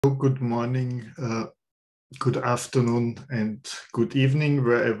Good morning, good afternoon, and good evening,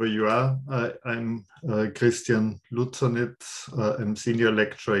 wherever you are. I'm Christian Lutzernitz. I'm Senior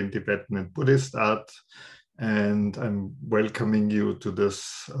Lecturer in Tibetan and Buddhist Art, and I'm welcoming you to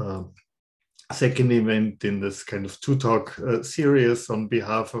this second event in this kind of two-talk series on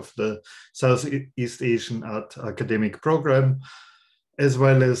behalf of the Southeast Asian Art Academic Program, as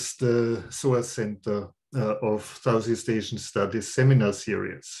well as the SOAS Center of Southeast Asian Studies seminar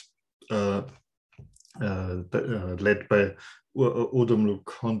series, led by Udomluck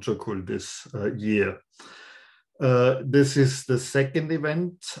Hoontrakul this year. This is the second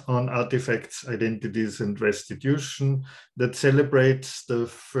event on Artifacts, Identities and Restitution that celebrates the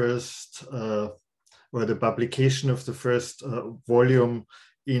first, or the publication of the first volume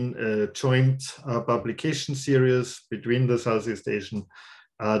in a joint publication series between the Southeast Asian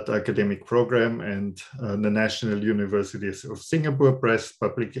Art Academic Program and the National Universities of Singapore Press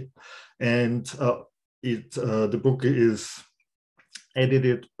Public. And the book is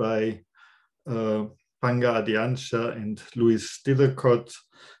edited by Panga Adiansha and Louise Tythacott,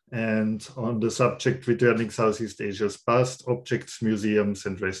 and on the subject Returning Southeast Asia's Past, Objects, Museums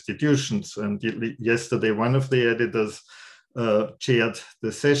and Restitutions. And yesterday, one of the editors chaired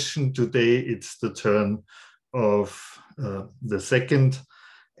the session. Today, it's the turn of the second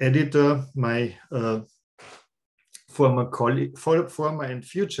editor, my former and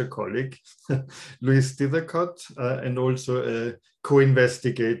future colleague, Louise Tythacott, and also a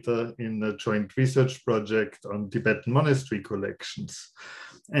co-investigator in a joint research project on Tibetan monastery collections.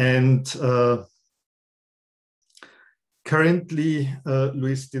 And currently,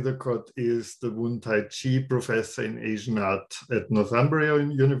 Louise Tythacott is the Woon Tai Chi Professor in Asian Art at Northumbria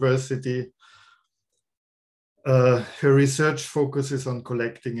University. Her research focuses on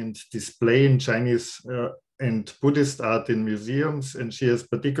collecting and display in Chinese and Buddhist art in museums, and she has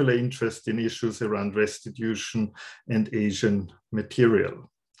particular interest in issues around restitution and Asian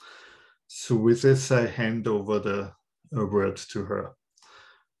material. So with this, I hand over the word to her.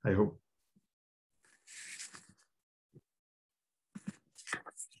 I hope.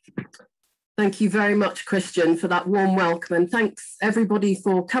 Thank you very much, Christian, for that warm welcome, and thanks everybody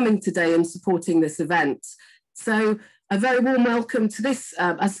for coming today and supporting this event. So a very warm welcome to this,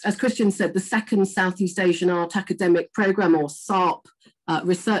 as Christian said, the second Southeast Asian Art Academic Programme, or SARP,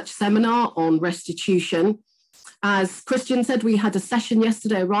 research seminar on restitution. As Christian said, we had a session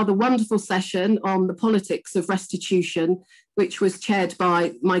yesterday, a rather wonderful session on the politics of restitution, which was chaired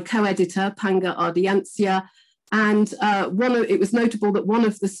by my co-editor, Panga Adiansha. And it was notable that one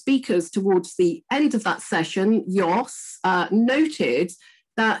of the speakers towards the end of that session, Jos, noted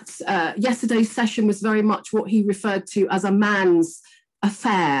that yesterday's session was very much what he referred to as a man's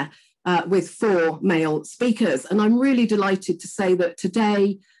affair with 4 male speakers. And I'm really delighted to say that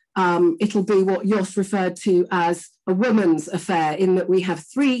today it'll be what Jos referred to as a woman's affair, in that we have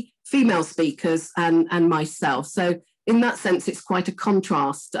 3 female speakers and myself. So in that sense, it's quite a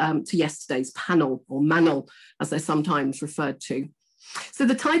contrast to yesterday's panel, or manel, as they're sometimes referred to. So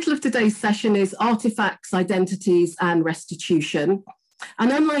the title of today's session is Artifacts, Identities and Restitution.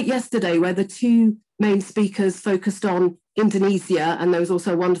 And unlike yesterday, where the 2 main speakers focused on Indonesia, and there was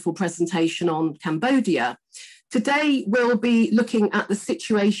also a wonderful presentation on Cambodia, today we'll be looking at the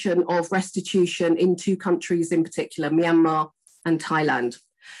situation of restitution in 2 countries in particular, Myanmar and Thailand.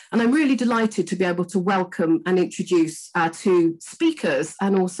 And I'm really delighted to be able to welcome and introduce our 2 speakers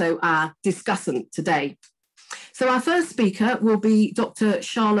and also our discussant today. So our first speaker will be Dr.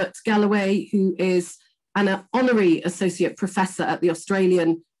 Charlotte Galloway, who is an Honorary Associate Professor at the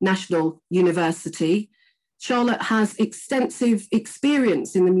Australian National University. Charlotte has extensive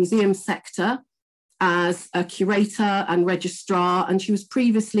experience in the museum sector as a curator and registrar, and she was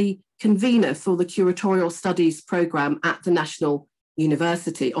previously convener for the Curatorial Studies programme at the National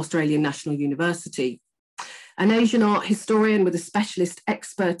University, Australian National University. An Asian art historian with a specialist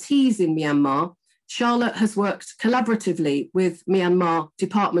expertise in Myanmar, Charlotte has worked collaboratively with Myanmar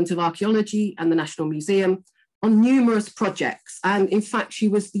Department of Archaeology and the National Museum on numerous projects. And in fact, she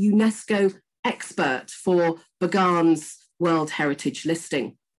was the UNESCO expert for Bagan's World Heritage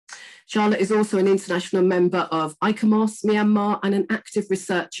listing. Charlotte is also an international member of ICOMOS Myanmar and an active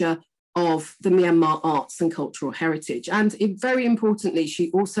researcher of the Myanmar arts and cultural heritage. And very importantly,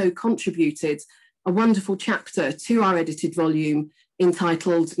 she also contributed a wonderful chapter to our edited volume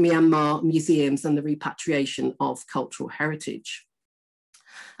entitled Myanmar Museums and the Repatriation of Cultural Heritage.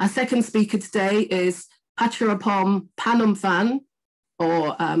 Our second speaker today is Phacharaphorn Phanomvan,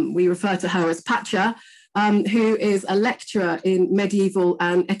 or we refer to her as Pacha, who is a lecturer in medieval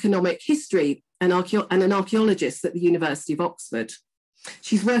and economic history and an archaeologist at the University of Oxford.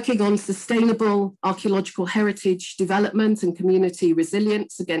 She's working on sustainable archaeological heritage development and community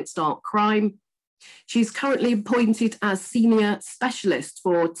resilience against art crime. She's currently appointed as Senior Specialist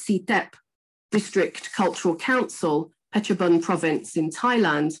for Sitep District Cultural Council, Phetchabun Province in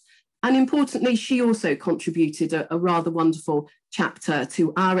Thailand. And importantly, she also contributed a rather wonderful chapter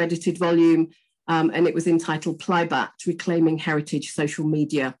to our edited volume, and it was entitled Plibat, Reclaiming Heritage, Social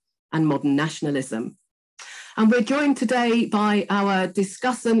Media and Modern Nationalism. And we're joined today by our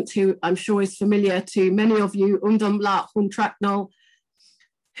discussant, who I'm sure is familiar to many of you, Udomluck Hoontrakul,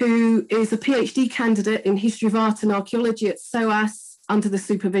 who is a PhD candidate in History of Art and Archaeology at SOAS under the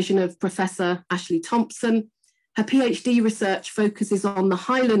supervision of Professor Ashley Thompson. Her PhD research focuses on the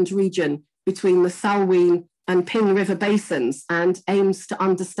highland region between the Salween and Ping River basins and aims to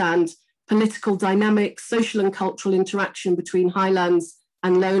understand political dynamics, social and cultural interaction between highlands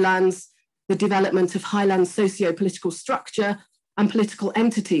and lowlands, the development of highland socio-political structure and political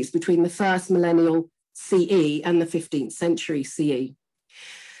entities between the first millennial CE and the 15th century CE.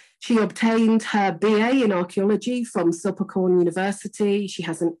 She obtained her BA in archaeology from Phacharaphorn University. She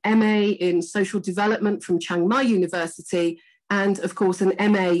has an MA in social development from Chiang Mai University, and of course an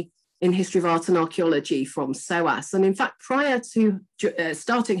MA in history of art and archaeology from SOAS. And in fact, prior to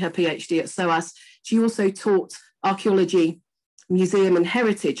starting her PhD at SOAS, she also taught archaeology, museum and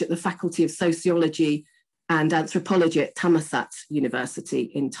heritage at the Faculty of Sociology and Anthropology at Thammasat University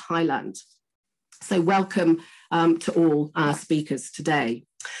in Thailand. So welcome to all our speakers today.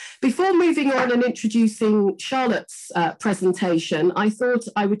 Before moving on and introducing Charlotte's presentation, I thought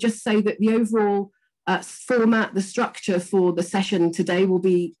I would just say that the overall format, the structure for the session today will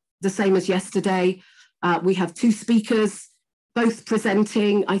be the same as yesterday. We have two speakers, both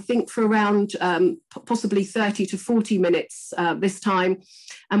presenting, I think, for around possibly 30 to 40 minutes this time.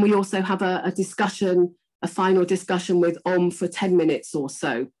 And we also have a discussion, a final discussion with for 10 minutes or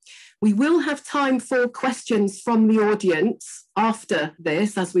so. We will have time for questions from the audience after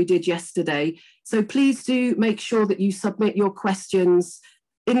this, as we did yesterday. So please do make sure that you submit your questions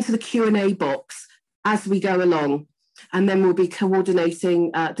into the Q&A box as we go along. And then we'll be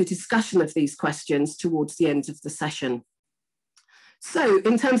coordinating the discussion of these questions towards the end of the session. So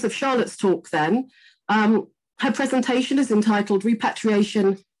in terms of Charlotte's talk then, her presentation is entitled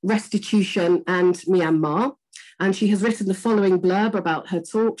Repatriation, Restitution and Myanmar. And she has written the following blurb about her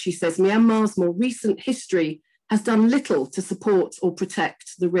talk. She says, Myanmar's more recent history has done little to support or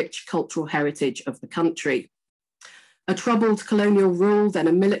protect the rich cultural heritage of the country. A troubled colonial rule, then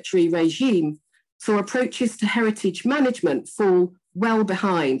a military regime, saw approaches to heritage management fall well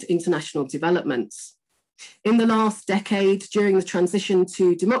behind international developments. In the last decade, during the transition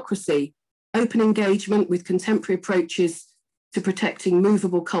to democracy, open engagement with contemporary approaches to protecting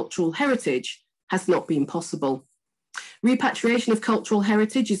movable cultural heritage has not been possible. Repatriation of cultural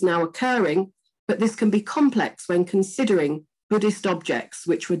heritage is now occurring, but this can be complex when considering Buddhist objects,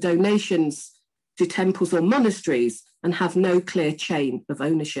 which were donations to temples or monasteries and have no clear chain of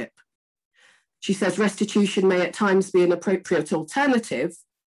ownership. She says restitution may at times be an appropriate alternative.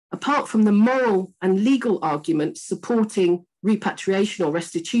 Apart from the moral and legal arguments supporting repatriation or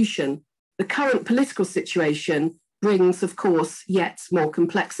restitution, the current political situation brings, of course, yet more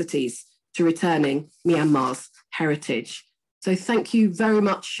complexities to returning Myanmar's heritage. So thank you very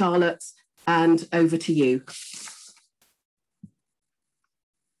much, Charlotte, and over to you.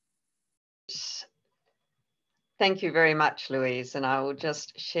 Thank you very much, Louise, and I will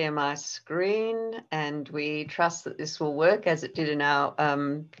just share my screen, and we trust that this will work as it did in our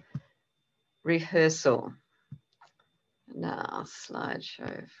rehearsal. Now,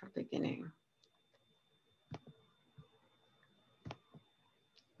 slideshow from beginning.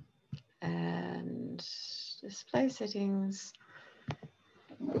 And display settings.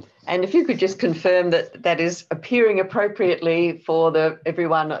 And if you could just confirm that that is appearing appropriately for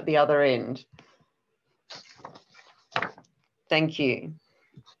everyone at the other end. Thank you.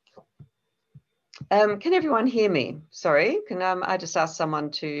 Can everyone hear me? Sorry, can I just ask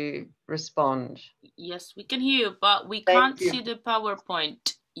someone to respond? Yes, we can hear you, but we can't see the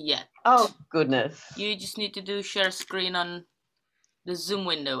PowerPoint yet. Oh, goodness. You just need to do share screen on the Zoom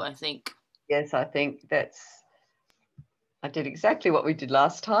window, I think. Yes, I think I did exactly what we did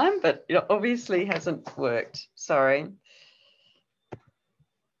last time, but it obviously hasn't worked. Sorry.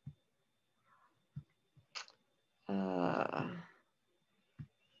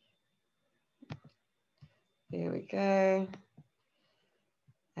 Here we go.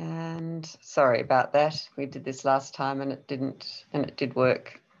 And sorry about that. We did this last time and it did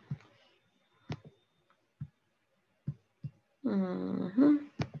work.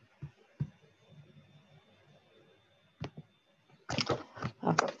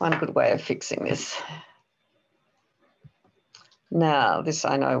 one good way of fixing this. Now, this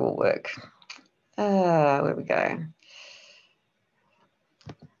I know will work. Where we go.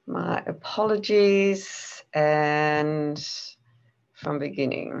 My apologies, and from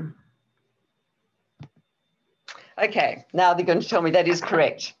beginning. Okay, now they're going to tell me that is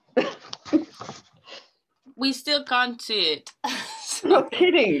correct. We still can't see it. You're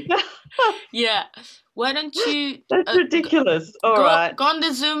kidding. Yeah. Why don't you... That's ridiculous. All right. Go on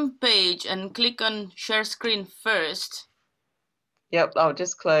the Zoom page and click on share screen first. Yep, I'll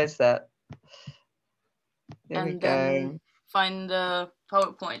just close that. There we go. Then find the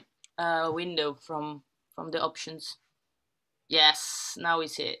PowerPoint window from the options. Yes, now we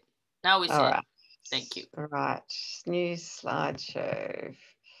see it. Now we see it. Thank you. All right, new slideshow.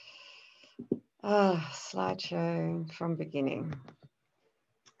 Slideshow from beginning.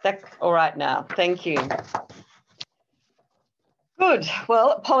 That's all right now. Thank you. Good.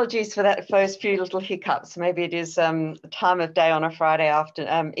 Well, apologies for that first few little hiccups. Maybe it is the time of day on a Friday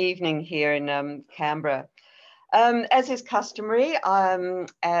evening here in Canberra. As is customary,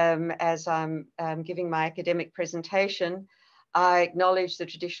 as I'm giving my academic presentation, I acknowledge the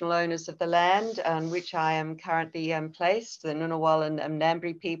traditional owners of the land on which I am currently placed, the Ngunnawal and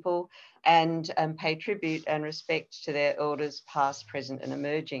Ngambri people, and pay tribute and respect to their elders past, present and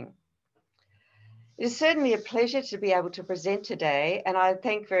emerging. It is certainly a pleasure to be able to present today, and I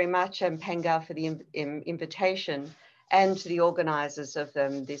thank very much Pangar for the invitation and to the organisers of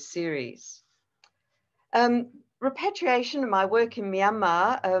this series. Repatriation of my work in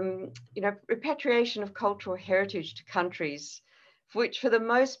Myanmar, repatriation of cultural heritage to countries which for the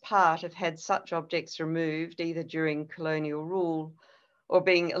most part have had such objects removed either during colonial rule or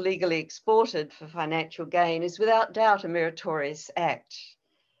being illegally exported for financial gain is without doubt a meritorious act.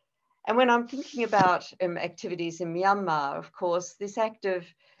 And when I'm thinking about activities in Myanmar, of course, this act of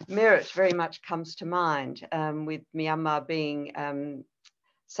merit very much comes to mind, with Myanmar being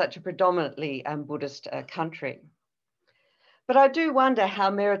such a predominantly Buddhist country. But I do wonder how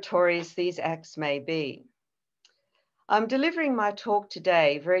meritorious these acts may be. I'm delivering my talk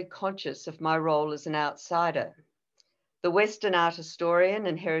today very conscious of my role as an outsider, the Western art historian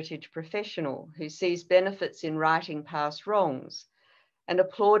and heritage professional who sees benefits in righting past wrongs and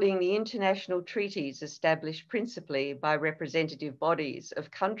applauding the international treaties established principally by representative bodies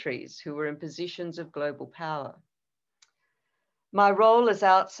of countries who were in positions of global power. My role as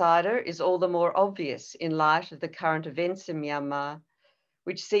outsider is all the more obvious in light of the current events in Myanmar,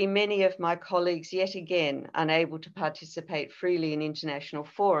 which see many of my colleagues yet again unable to participate freely in international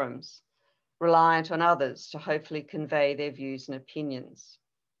forums, reliant on others to hopefully convey their views and opinions.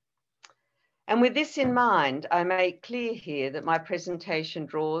 And with this in mind, I make clear here that my presentation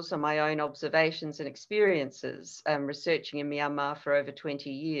draws on my own observations and experiences researching in Myanmar for over 20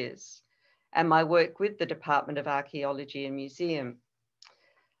 years, and my work with the Department of Archaeology and Museum.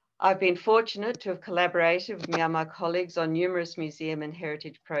 I've been fortunate to have collaborated with Myanmar colleagues on numerous museum and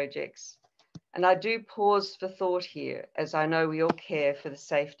heritage projects. And I do pause for thought here, as I know we all care for the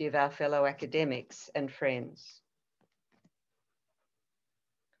safety of our fellow academics and friends.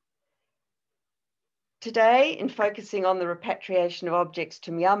 Today, in focusing on the repatriation of objects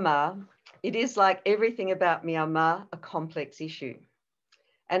to Myanmar, it is, like everything about Myanmar, a complex issue.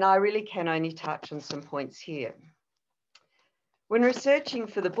 And I really can only touch on some points here. When researching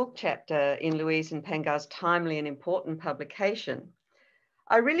for the book chapter in Louise and Pangar's timely and important publication,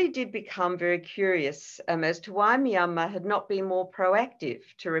 I really did become very curious as to why Myanmar had not been more proactive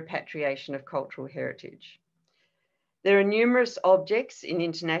to repatriation of cultural heritage. There are numerous objects in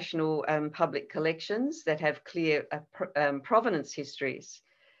international public collections that have clear provenance histories,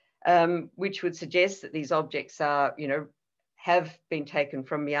 which would suggest that these objects are, have been taken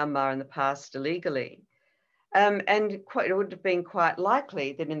from Myanmar in the past illegally. And it would have been quite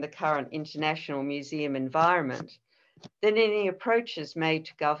likely that in the current international museum environment, that any approaches made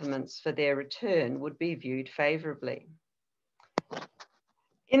to governments for their return would be viewed favourably.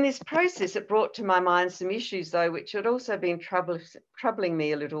 In this process, it brought to my mind some issues, though, which had also been troubling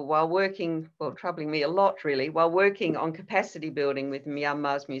me a little while working, well, troubling me a lot really, while working on capacity building with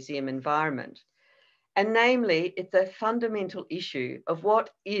Myanmar's museum environment. And namely, it's a fundamental issue of what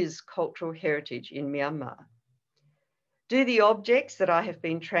is cultural heritage in Myanmar. Do the objects that I have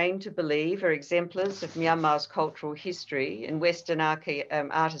been trained to believe are exemplars of Myanmar's cultural history and Western art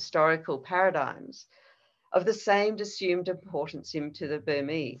historical paradigms of the same assumed importance to the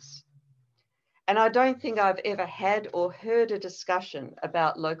Burmese? And I don't think I've ever had or heard a discussion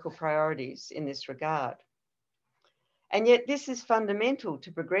about local priorities in this regard. And yet this is fundamental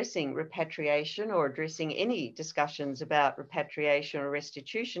to progressing repatriation or addressing any discussions about repatriation or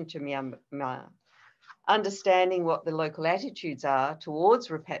restitution to Myanmar. Understanding what the local attitudes are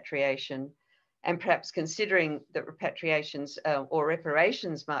towards repatriation, and perhaps considering that repatriations or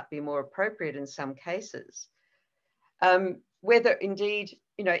reparations might be more appropriate in some cases. Whether indeed,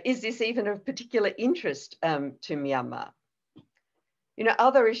 is this even of particular interest to Myanmar?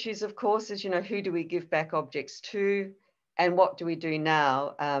 Other issues, of course, is, who do we give back objects to, and what do we do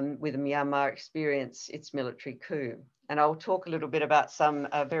now with Myanmar experience its military coup? And I'll talk a little bit about some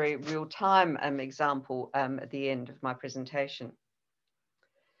very real-time example at the end of my presentation.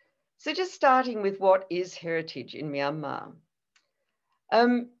 So just starting with what is heritage in Myanmar.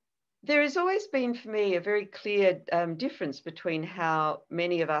 There has always been for me a very clear difference between how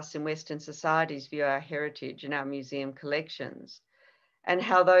many of us in Western societies view our heritage and our museum collections, and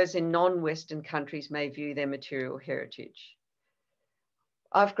how those in non-Western countries may view their material heritage.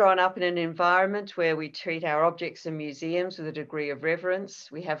 I've grown up in an environment where we treat our objects and museums with a degree of reverence.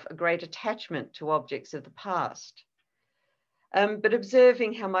 We have a great attachment to objects of the past. But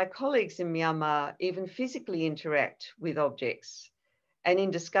observing how my colleagues in Myanmar even physically interact with objects, and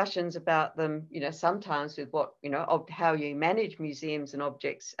in discussions about them, sometimes with what, how you manage museums and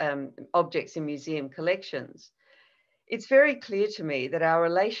objects in museum collections, it's very clear to me that our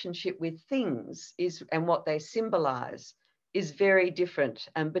relationship with things and what they symbolize is very different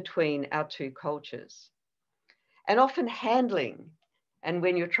between our two cultures. And often handling, and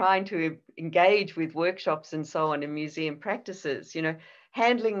when you're trying to engage with workshops and so on in museum practices,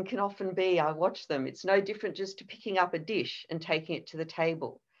 handling can often be, I watch them, it's no different just to picking up a dish and taking it to the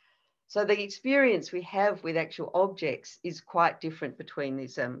table. So the experience we have with actual objects is quite different between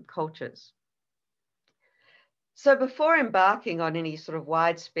these cultures. So before embarking on any sort of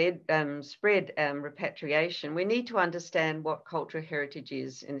widespread repatriation, we need to understand what cultural heritage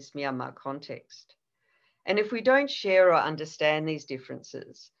is in this Myanmar context. And if we don't share or understand these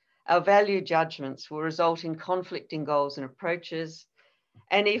differences, our value judgments will result in conflicting goals and approaches,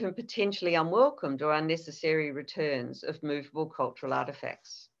 and even potentially unwelcomed or unnecessary returns of movable cultural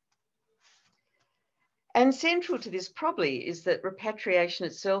artefacts. And central to this probably is that repatriation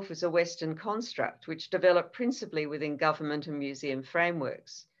itself is a Western construct which developed principally within government and museum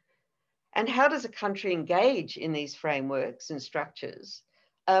frameworks. And how does a country engage in these frameworks and structures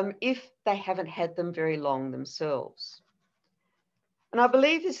if they haven't had them very long themselves? And I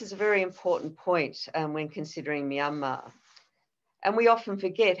believe this is a very important point when considering Myanmar. And we often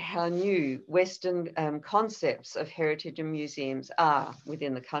forget how new Western concepts of heritage and museums are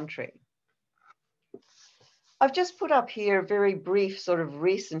within the country. I've just put up here a very brief sort of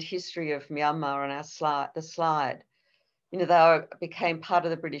recent history of Myanmar on the slide. They became part of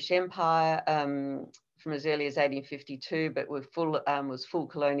the British Empire from as early as 1852, but was full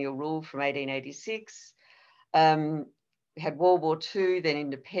colonial rule from 1886. We had World War II, then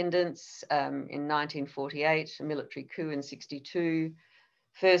independence in 1948, a military coup in 62,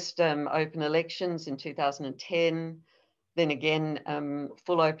 first open elections in 2010, then again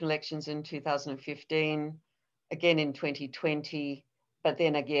full open elections in 2015, again in 2020, but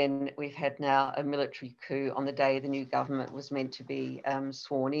then again, we've had now a military coup on the day the new government was meant to be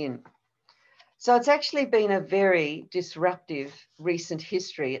sworn in. So it's actually been a very disruptive recent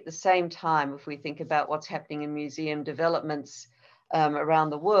history. At the same time, if we think about what's happening in museum developments around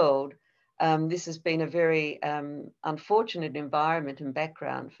the world, this has been a very unfortunate environment and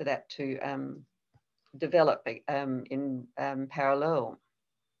background for that to develop in parallel.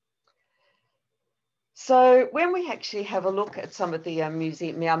 So when we actually have a look at some of the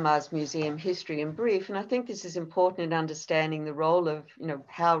Myanmar's museum history in brief, and I think this is important in understanding the role of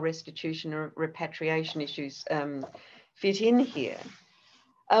how restitution or repatriation issues fit in here.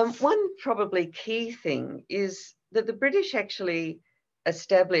 One probably key thing is that the British actually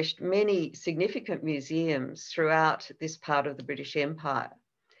established many significant museums throughout this part of the British Empire.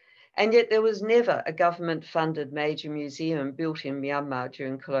 And yet there was never a government-funded major museum built in Myanmar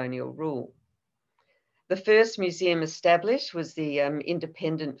during colonial rule. The first museum established was the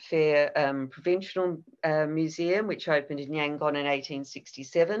Independent Fair Provincial Museum, which opened in Yangon in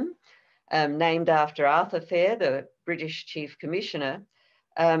 1867, named after Arthur Fair, the British Chief Commissioner.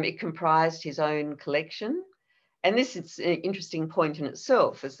 It comprised his own collection. And this is an interesting point in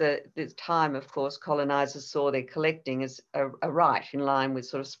itself, as the time, of course, colonisers saw their collecting as a right in line with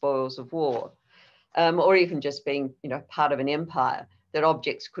sort of spoils of war, or even just being, part of an empire, that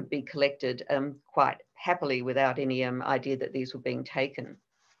objects could be collected quite happily without any idea that these were being taken.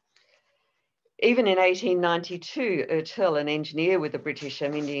 Even in 1892, Ertel, an engineer with the British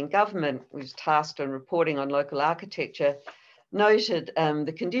Indian government, who was tasked on reporting on local architecture, noted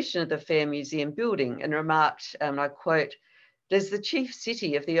the condition of the Fair Museum building and remarked, and I quote, "As the chief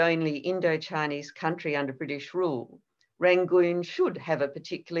city of the only Indo-Chinese country under British rule, Rangoon should have a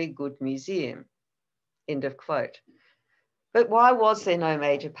particularly good museum," end of quote. But why was there no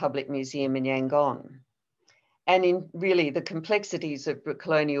major public museum in Yangon? And in really the complexities of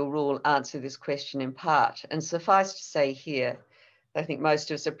colonial rule answer this question in part. And suffice to say here, I think most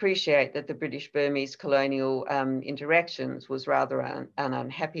of us appreciate that the British-Burmese colonial interactions was rather an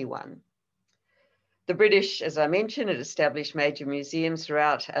unhappy one. The British, as I mentioned, had established major museums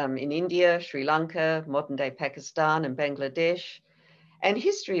throughout in India, Sri Lanka, modern-day Pakistan and Bangladesh. And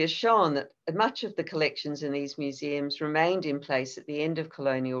history has shown that much of the collections in these museums remained in place at the end of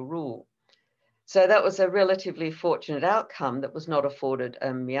colonial rule. So that was a relatively fortunate outcome that was not afforded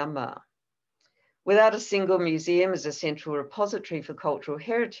Myanmar. Without a single museum as a central repository for cultural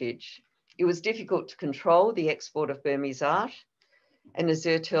heritage, it was difficult to control the export of Burmese art. And as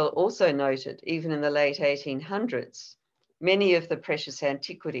Ertel also noted, even in the late 1800s, many of the precious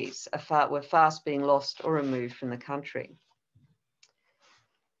antiquities were fast being lost or removed from the country.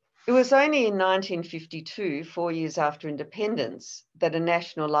 It was only in 1952, 4 years after independence, that a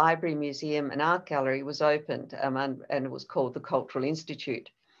National Library, Museum and Art Gallery was opened, and it was called the Cultural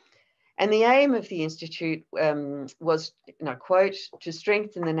Institute. And the aim of the Institute was, and I quote, "to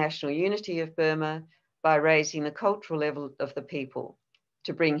strengthen the national unity of Burma by raising the cultural level of the people,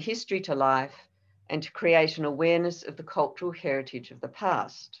 to bring history to life, and to create an awareness of the cultural heritage of the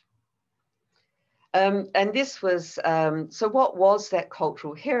past." And this was, so what was that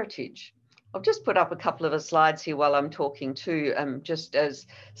cultural heritage? I'll just put up a couple of slides here while I'm talking too, just as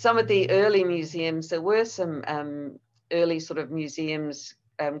some of the early museums, there were some early sort of museums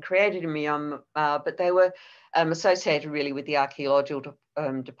created in Myanmar, but they were associated really with the archaeological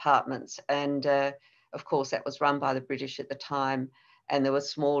departments. And of course, that was run by the British at the time. And there were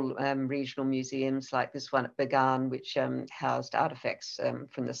small regional museums like this one at Bagan, which housed artifacts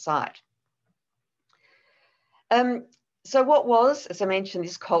from the site. So what was, as I mentioned,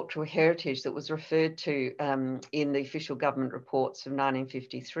 this cultural heritage that was referred to in the official government reports of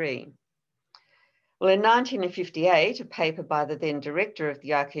 1953? Well, in 1958, a paper by the then director of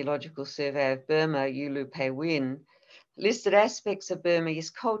the Archaeological Survey of Burma, Yulu Pe Win, listed aspects of Burmese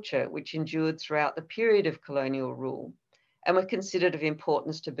culture which endured throughout the period of colonial rule and were considered of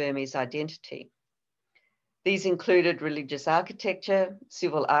importance to Burmese identity. These included religious architecture,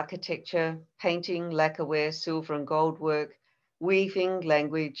 civil architecture, painting, lacquerware, silver and gold work, weaving,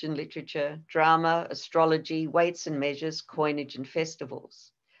 language and literature, drama, astrology, weights and measures, coinage and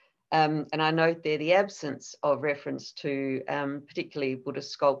festivals. And I note there the absence of reference to particularly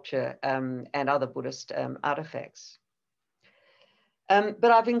Buddhist sculpture and other Buddhist artifacts. But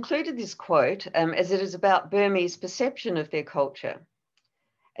I've included this quote as it is about Burmese perception of their culture.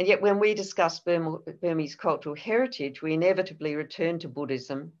 And yet when we discuss Burmese cultural heritage, we inevitably return to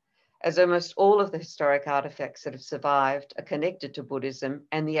Buddhism, as almost all of the historic artifacts that have survived are connected to Buddhism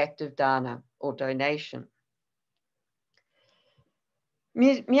and the act of dana, or donation.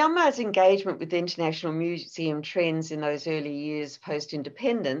 Myanmar's engagement with international museum trends in those early years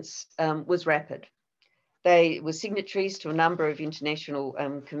post-independence was rapid. They were signatories to a number of international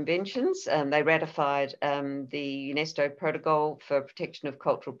conventions. They ratified the UNESCO Protocol for Protection of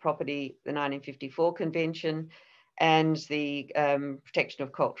Cultural Property, the 1954 Convention, and the Protection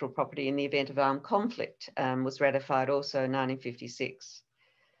of Cultural Property in the event of armed conflict was ratified also in 1956.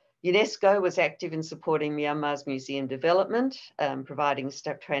 UNESCO was active in supporting Myanmar's museum development, providing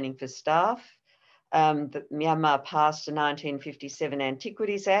training for staff. Myanmar passed the 1957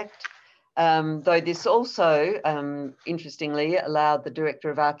 Antiquities Act, though this also, interestingly, allowed the Director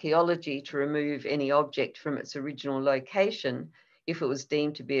of Archaeology to remove any object from its original location if it was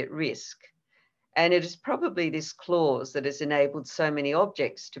deemed to be at risk. And it is probably this clause that has enabled so many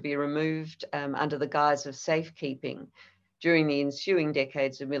objects to be removed under the guise of safekeeping during the ensuing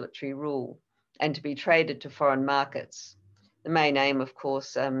decades of military rule and to be traded to foreign markets. The main aim, of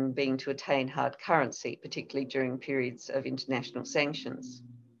course, being to attain hard currency, particularly during periods of international sanctions.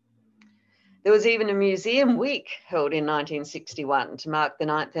 There was even a museum week held in 1961 to mark the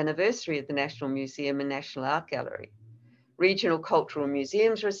 9th anniversary of the National Museum and National Art Gallery. Regional cultural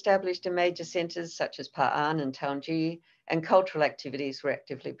museums were established in major centres such as Pa'an and Taunji, and cultural activities were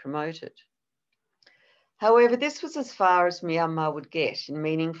actively promoted. However, this was as far as Myanmar would get in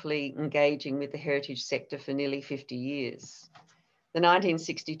meaningfully engaging with the heritage sector for nearly 50 years. The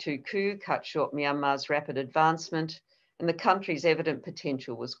 1962 coup cut short Myanmar's rapid advancement, and the country's evident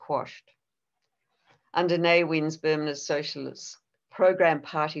potential was quashed. Under Ne Win's Burma's Socialist Program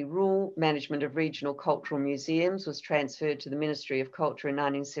Party rule, management of regional cultural museums was transferred to the Ministry of Culture in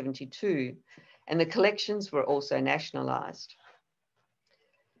 1972, and the collections were also nationalised.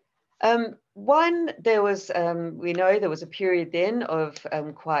 We know there was a period then of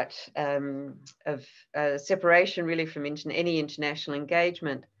separation really from any international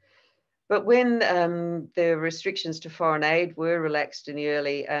engagement. But when the restrictions to foreign aid were relaxed in the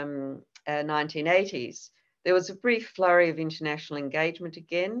early 1980s, there was a brief flurry of international engagement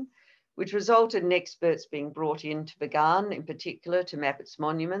again, which resulted in experts being brought in to Bagan in particular to map its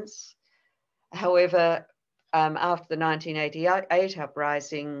monuments. However, after the 1988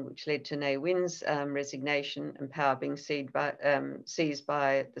 uprising, which led to Ne Win's resignation and power being seized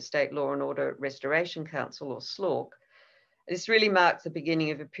by the State Law and Order Restoration Council, or SLORC, this really marked the beginning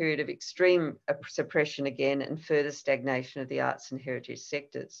of a period of extreme suppression again and further stagnation of the arts and heritage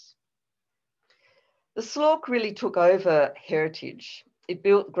sectors. The SLORC really took over heritage. It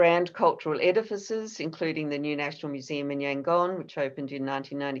built grand cultural edifices, including the new National Museum in Yangon, which opened in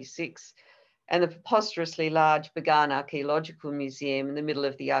 1996, and the preposterously large Bagan Archaeological Museum in the middle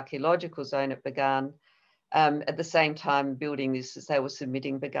of the archaeological zone at Bagan, at the same time building this as they were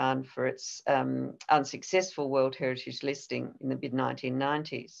submitting Bagan for its unsuccessful World Heritage listing in the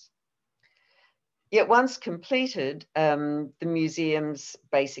mid-1990s. Yet once completed, the museums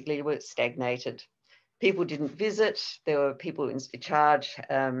basically were stagnated. People didn't visit, there were people in charge,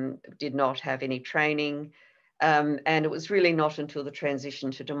 did not have any training, and it was really not until the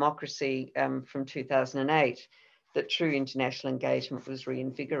transition to democracy from 2008 that true international engagement was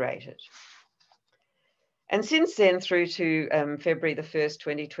reinvigorated. And since then, through to February the 1st,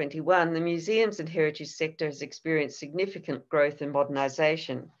 2021, the museums and heritage sector has experienced significant growth and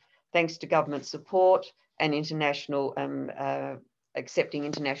modernisation, thanks to government support and international accepting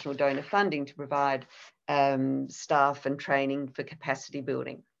international donor funding to provide staff and training for capacity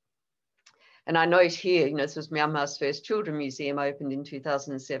building. And I note here, this was Myanmar's first children museum, opened in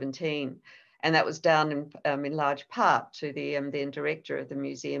 2017, and that was down in large part to the then director of the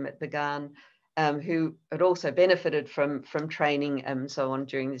museum at Bagan, who had also benefited from training and so on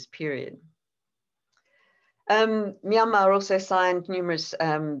during this period. Myanmar also signed numerous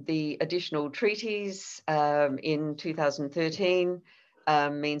the additional treaties in 2013,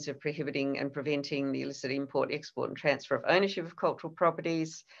 means of prohibiting and preventing the illicit import, export and transfer of ownership of cultural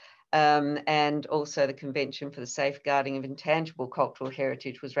properties, and also the Convention for the Safeguarding of Intangible Cultural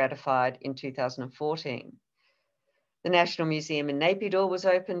Heritage was ratified in 2014. The National Museum in Naypyidaw was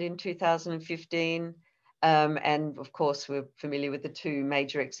opened in 2015. And of course, we're familiar with the two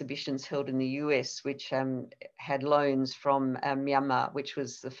major exhibitions held in the US, which had loans from Myanmar, which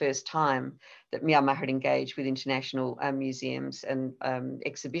was the first time that Myanmar had engaged with international museums and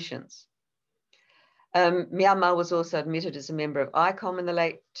exhibitions. Myanmar was also admitted as a member of ICOM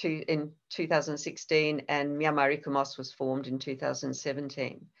in 2016, and Myanmar ICOMOS was formed in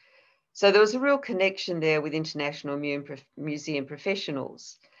 2017. So there was a real connection there with international museum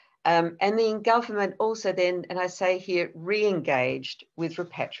professionals. And the government also then, and I say here, re-engaged with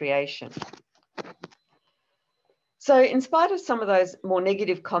repatriation. So in spite of some of those more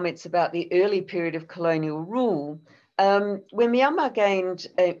negative comments about the early period of colonial rule, when Myanmar gained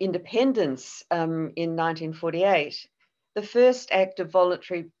independence in 1948, the first act of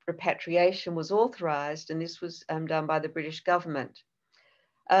voluntary repatriation was authorised, and this was done by the British government.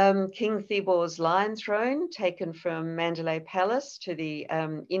 King Thibault's lion throne, taken from Mandalay Palace to the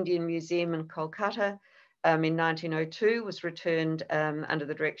Indian Museum in Kolkata in 1902, was returned under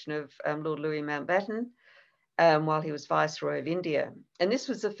the direction of Lord Louis Mountbatten while he was Viceroy of India. And this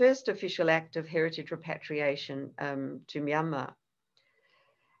was the first official act of heritage repatriation to Myanmar.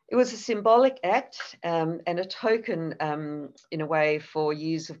 It was a symbolic act and a token, in a way, for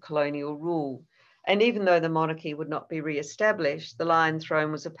years of colonial rule. And even though the monarchy would not be re-established, the lion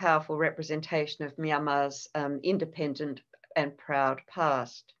throne was a powerful representation of Myanmar's independent and proud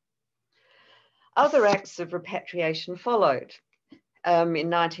past. Other acts of repatriation followed. In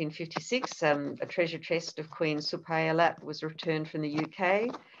 1956, a treasure chest of Queen Supayalat was returned from the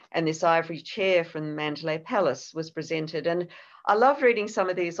UK, and this ivory chair from the Mandalay Palace was presented. And I love reading some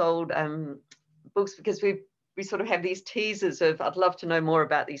of these old books, because we sort of have these teasers of, I'd love to know more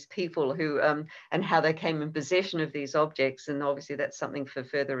about these people who and how they came in possession of these objects. And obviously that's something for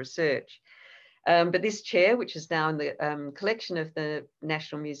further research. But this chair, which is now in the collection of the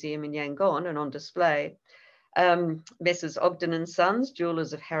National Museum in Yangon and on display, Messrs. Ogden and Sons,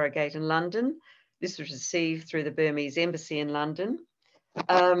 jewellers of Harrogate in London. This was received through the Burmese embassy in London.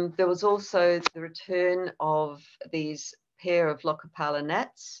 There was also the return of these pair of Lokapala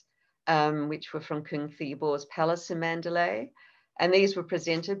nats which were from King Theobor's palace in Mandalay. And these were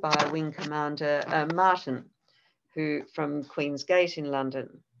presented by Wing Commander Martin, who from Queen's Gate in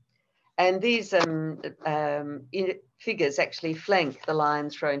London. And these figures actually flank the lion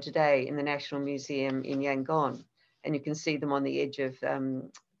thrown today in the National Museum in Yangon. And you can see them on the edge of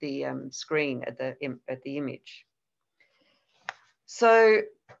the screen at the image. So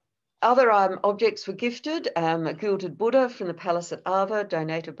other objects were gifted. A gilded Buddha from the palace at Ava,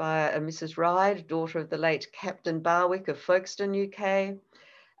 donated by Mrs. Ryde, daughter of the late Captain Barwick of Folkestone, UK.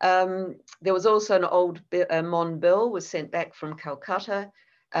 There was also an old Mon bell was sent back from Calcutta,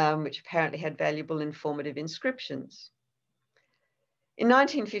 which apparently had valuable informative inscriptions. In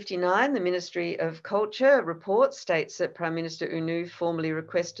 1959, the Ministry of Culture report states that Prime Minister U Nu formally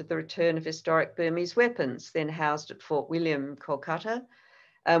requested the return of historic Burmese weapons, then housed at Fort William, Kolkata,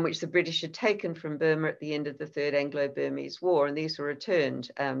 which the British had taken from Burma at the end of the Third Anglo-Burmese War, and these were returned.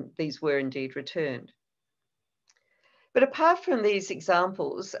 These were indeed returned. But apart from these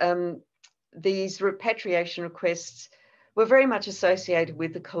examples, these repatriation requests were very much associated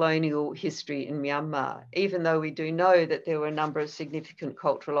with the colonial history in Myanmar, even though we do know that there were a number of significant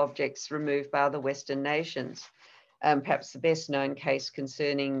cultural objects removed by other Western nations. Perhaps the best known case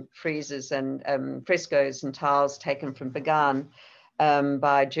concerning friezes and frescoes and tiles taken from Bagan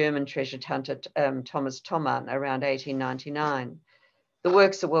by German treasure hunter Thomas Thomann around 1899. The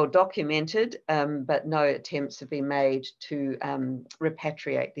works are well documented, but no attempts have been made to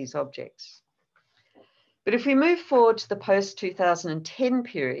repatriate these objects. But if we move forward to the post-2010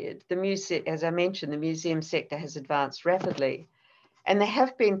 period, as I mentioned, the museum sector has advanced rapidly, and there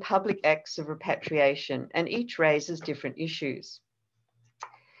have been public acts of repatriation, and each raises different issues.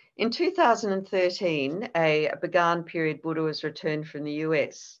 In 2013, a Bagan period Buddha was returned from the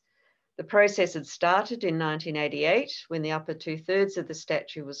US. The process had started in 1988 when the upper 2/3 of the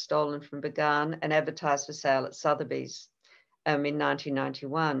statue was stolen from Bagan and advertised for sale at Sotheby's in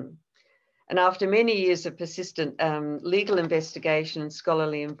 1991. And after many years of persistent legal investigation and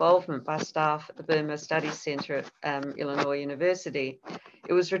scholarly involvement by staff at the Burma Studies Centre at Illinois University,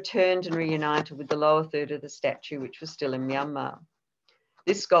 it was returned and reunited with the lower third of the statue, which was still in Myanmar.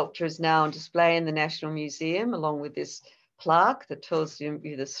 This sculpture is now on display in the National Museum, along with this plaque that tells you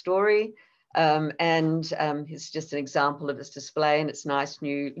the story. It's just an example of its display in its nice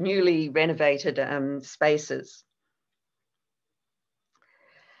newly renovated spaces.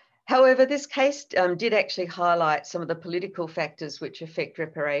 However, this case did actually highlight some of the political factors which affect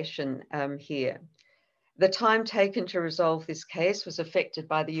reparation here. The time taken to resolve this case was affected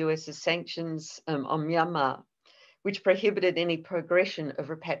by the US's sanctions on Myanmar, which prohibited any progression of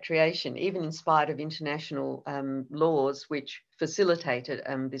repatriation, even in spite of international laws which facilitated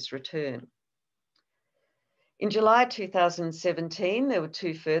this return. In July 2017, there were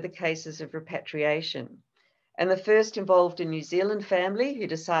 2 further cases of repatriation. And the first involved a New Zealand family who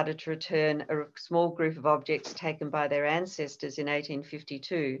decided to return a small group of objects taken by their ancestors in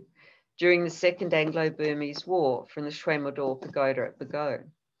 1852 during the Second Anglo-Burmese War from the Shwemodor Pagoda at Bago.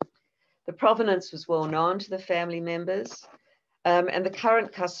 The provenance was well known to the family members, and the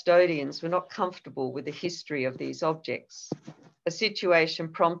current custodians were not comfortable with the history of these objects, a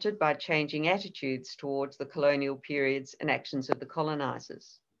situation prompted by changing attitudes towards the colonial periods and actions of the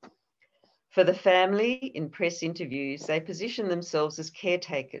colonisers. For the family, in press interviews, they positioned themselves as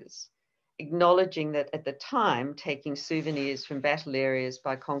caretakers, acknowledging that at the time, taking souvenirs from battle areas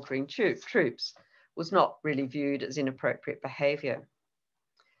by conquering troops was not really viewed as inappropriate behaviour.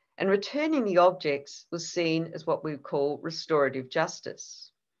 And returning the objects was seen as what we would call restorative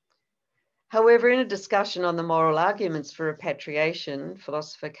justice. However, in a discussion on the moral arguments for repatriation,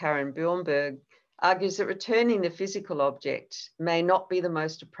 philosopher Karen Bjornberg argues that returning the physical object may not be the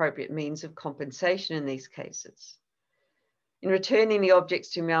most appropriate means of compensation in these cases. In returning the objects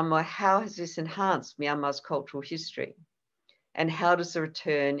to Myanmar, how has this enhanced Myanmar's cultural history? And how does the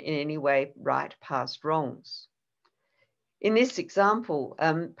return in any way right past wrongs? In this example,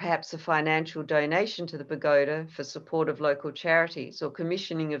 perhaps a financial donation to the pagoda for support of local charities or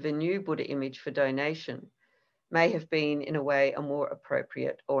commissioning of a new Buddha image for donation may have been, in a way, a more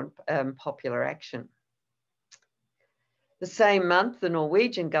appropriate or popular action. The same month, the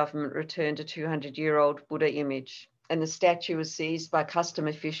Norwegian government returned a 200-year-old Buddha image, and the statue was seized by custom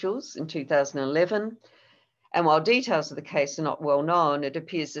officials in 2011. And while details of the case are not well known, it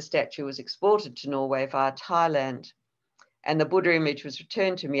appears the statue was exported to Norway via Thailand, and the Buddha image was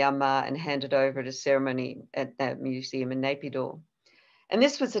returned to Myanmar and handed over at a ceremony at that museum in Naypyidaw. And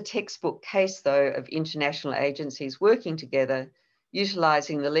this was a textbook case, though, of international agencies working together,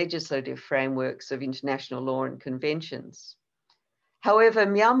 utilising the legislative frameworks of international law and conventions. However,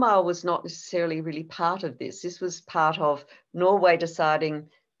 Myanmar was not necessarily really part of this. This was part of Norway deciding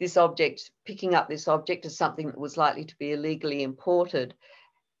this object, picking up this object as something that was likely to be illegally imported,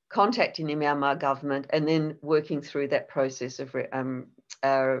 contacting the Myanmar government, and then working through that process of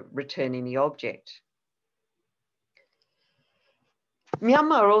returning the object.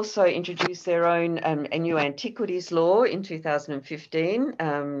 Myanmar also introduced their own a new antiquities law in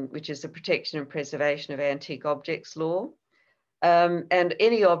 2015, which is the protection and preservation of antique objects law. And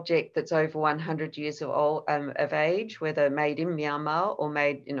any object that's over 100 years of age, whether made in Myanmar or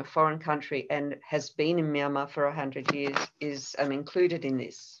made in a foreign country and has been in Myanmar for 100 years, is included in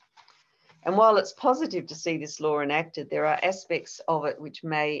this. And while it's positive to see this law enacted, there are aspects of it which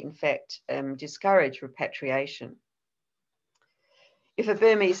may, in fact, discourage repatriation. If a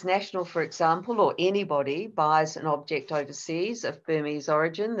Burmese national, for example, or anybody buys an object overseas of Burmese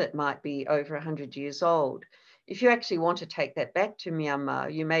origin that might be over 100 years old, if you actually want to take that back to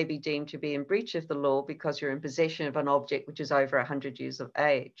Myanmar, you may be deemed to be in breach of the law because you're in possession of an object which is over 100 years of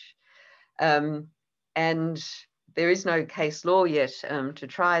age. And there is no case law yet to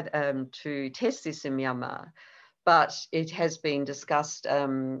try to test this in Myanmar, but it has been discussed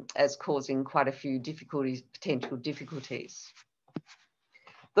as causing quite a few potential difficulties.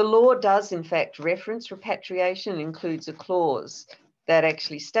 The law does, in fact, reference repatriation and includes a clause that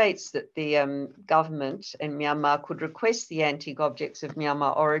actually states that the government in Myanmar could request the antique objects of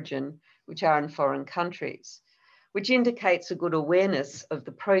Myanmar origin, which are in foreign countries, which indicates a good awareness of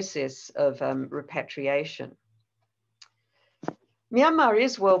the process of repatriation. Myanmar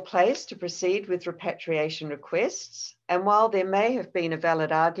is well placed to proceed with repatriation requests, and while there may have been a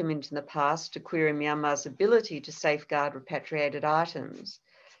valid argument in the past to query Myanmar's ability to safeguard repatriated items,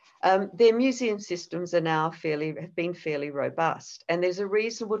 their museum systems are now have been fairly robust, and there's a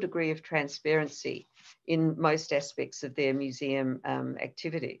reasonable degree of transparency in most aspects of their museum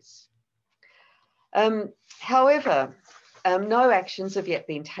activities. However, no actions have yet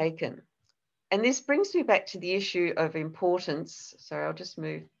been taken. And this brings me back to the issue of importance. Sorry, I'll just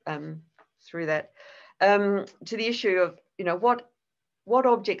move through that. To the issue of, what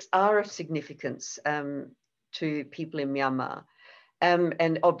objects are of significance to people in Myanmar,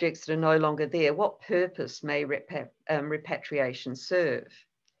 and objects that are no longer there. What purpose may repatriation serve?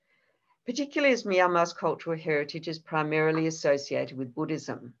 Particularly as Myanmar's cultural heritage is primarily associated with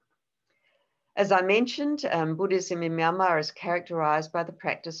Buddhism. As I mentioned, Buddhism in Myanmar is characterized by the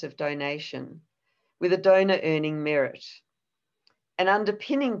practice of donation, with a donor earning merit. And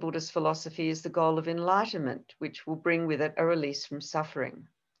underpinning Buddhist philosophy is the goal of enlightenment, which will bring with it a release from suffering.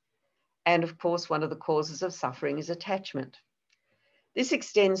 And of course, one of the causes of suffering is attachment. This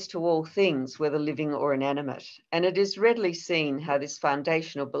extends to all things, whether living or inanimate, and it is readily seen how this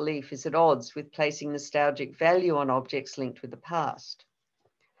foundational belief is at odds with placing nostalgic value on objects linked with the past.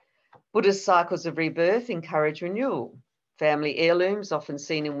 Buddhist cycles of rebirth encourage renewal. Family heirlooms, often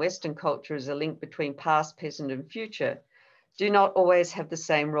seen in Western culture as a link between past, present, and future, do not always have the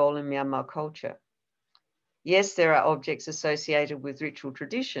same role in Myanmar culture. Yes, there are objects associated with ritual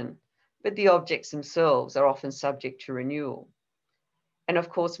tradition, but the objects themselves are often subject to renewal. And of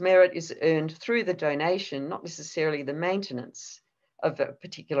course, merit is earned through the donation, not necessarily the maintenance of a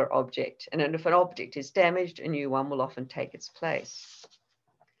particular object. And if an object is damaged, a new one will often take its place.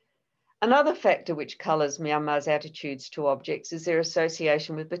 Another factor which colours Myanmar's attitudes to objects is their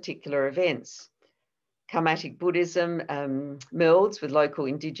association with particular events. Karmatic Buddhism melds with local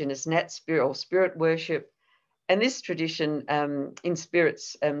indigenous Nat spirit worship, and this tradition in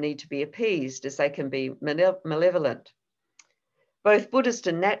spirits need to be appeased as they can be malevolent. Both Buddhist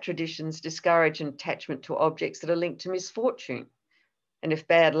and Nat traditions discourage an attachment to objects that are linked to misfortune. And if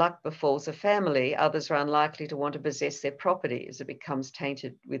bad luck befalls a family, others are unlikely to want to possess their property as it becomes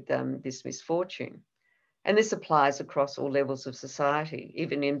tainted with this misfortune. And this applies across all levels of society.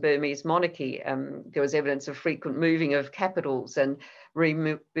 Even in Burmese monarchy, there was evidence of frequent moving of capitals and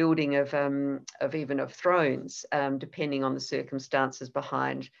rebuilding of thrones, depending on the circumstances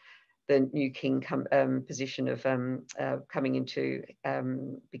behind the new king position of coming into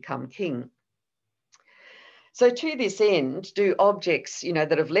become king. So to this end, do objects,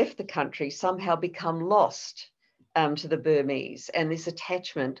 that have left the country somehow become lost to the Burmese, and this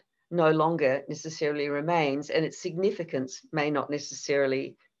attachment no longer necessarily remains, and its significance may not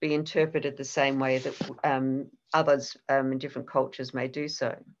necessarily be interpreted the same way that others in different cultures may do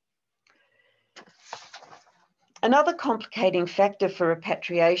so. Another complicating factor for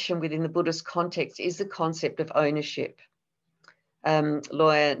repatriation within the Buddhist context is the concept of ownership.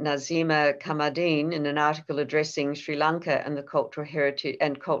 Lawyer Nazima Kamadeen, in an article addressing Sri Lanka and the cultural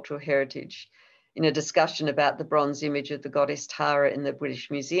heritage, in a discussion about the bronze image of the goddess Tara in the British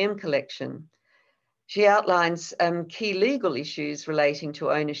Museum collection. She outlines key legal issues relating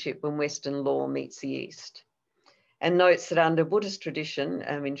to ownership when Western law meets the East, and notes that under Buddhist tradition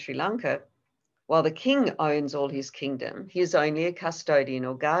in Sri Lanka, while the king owns all his kingdom, he is only a custodian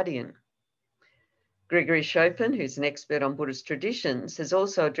or guardian. Gregory Chopin, who's an expert on Buddhist traditions, has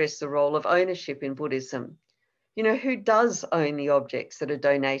also addressed the role of ownership in Buddhism. You know, who does own the objects that are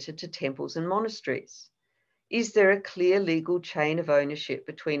donated to temples and monasteries? Is there a clear legal chain of ownership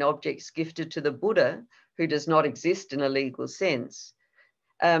between objects gifted to the Buddha, who does not exist in a legal sense,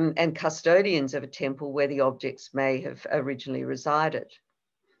 and custodians of a temple where the objects may have originally resided?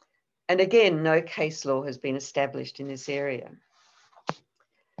 And again, no case law has been established in this area.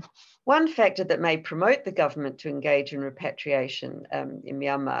 One factor that may promote the government to engage in repatriation in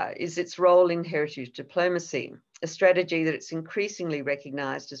Myanmar is its role in heritage diplomacy, a strategy that it's increasingly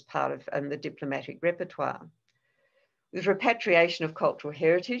recognised as part of the diplomatic repertoire. With repatriation of cultural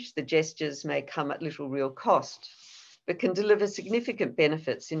heritage, the gestures may come at little real cost, but can deliver significant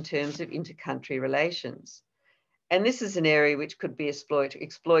benefits in terms of inter-country relations. And this is an area which could be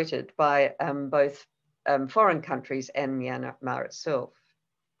exploited by both foreign countries and Myanmar itself.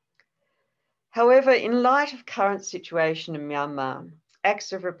 However, in light of current situation in Myanmar,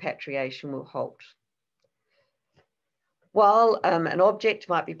 acts of repatriation will halt. While an object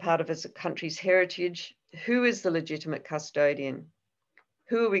might be part of a country's heritage, who is the legitimate custodian?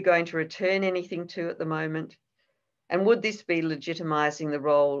 Who are we going to return anything to at the moment? And would this be legitimising the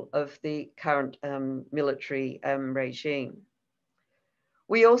role of the current military regime?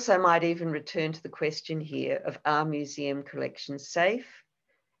 We also might even return to the question here of, are museum collections safe?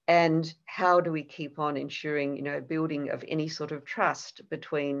 And how do we keep on ensuring, you know, building of any sort of trust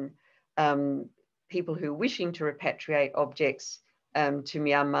between people who are wishing to repatriate objects to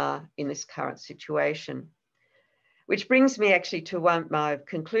Myanmar in this current situation? Which brings me actually to my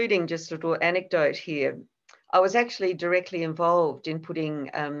concluding just a little anecdote here. I was actually directly involved in putting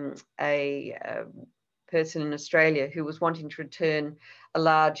a person in Australia who was wanting to return a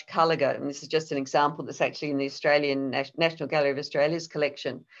large Kalaga, and this is just an example that's actually in the Australian National Gallery of Australia's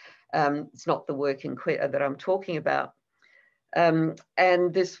collection. It's not the work that I'm talking about.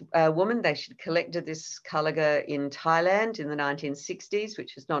 And this woman, she'd collected this Kalaga in Thailand in the 1960s,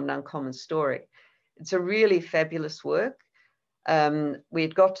 which is not an uncommon story. It's a really fabulous work. We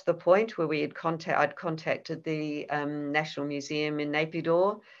had got to the point where I'd contacted the National Museum in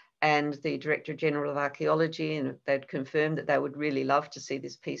Naypyidaw and the Director General of Archaeology, and they'd confirmed that they would really love to see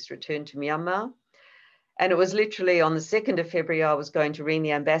this piece returned to Myanmar. And it was literally on the 2nd of February, I was going to ring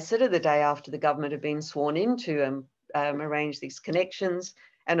the ambassador the day after the government had been sworn in to arrange these connections.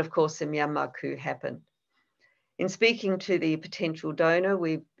 And of course, the Myanmar coup happened. In speaking to the potential donor,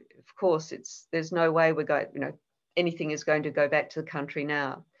 of course, there's no way we're going, anything is going to go back to the country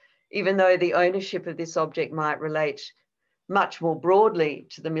now, even though the ownership of this object might relate much more broadly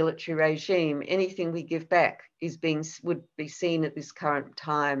to the military regime. Anything we give back would be seen at this current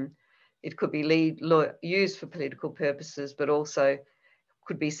time. It could be used for political purposes, but also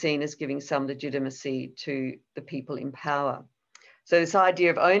could be seen as giving some legitimacy to the people in power. So this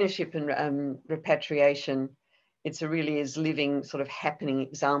idea of ownership and repatriation, it's a really is living sort of happening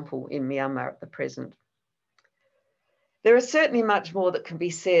example in Myanmar at the present. There is certainly much more that can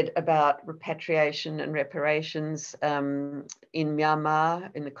be said about repatriation and reparations in Myanmar,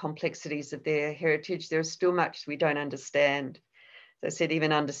 in the complexities of their heritage. There is still much we don't understand. As I said,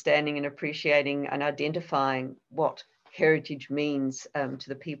 even understanding and appreciating and identifying what heritage means to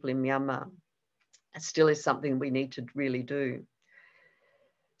the people in Myanmar, it still is something we need to really do.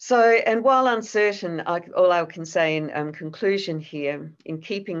 So, and while uncertain, all I can say in conclusion here, in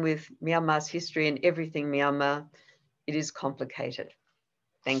keeping with Myanmar's history and everything Myanmar, it is complicated.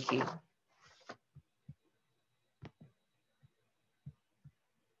 Thank you.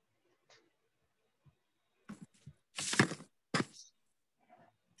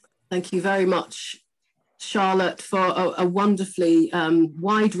 Thank you very much, Charlotte, for a wonderfully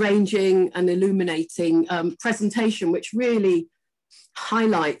wide-ranging and illuminating presentation, which really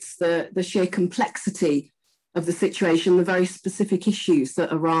highlights the sheer complexity of the situation, the very specific issues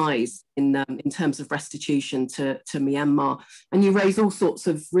that arise in terms of restitution to Myanmar. And you raise all sorts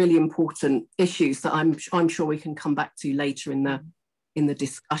of really important issues that I'm sure we can come back to later in the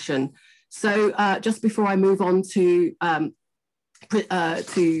discussion. So just before I move on to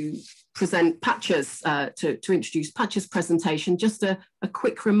present Patcha's, to introduce Patcha's presentation, just a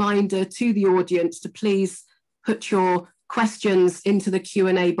quick reminder to the audience to please put your questions into the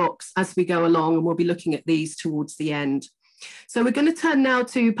Q&A box as we go along, and we'll be looking at these towards the end. So we're going to turn now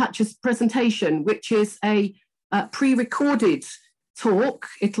to Phacha's presentation, which is a pre-recorded talk.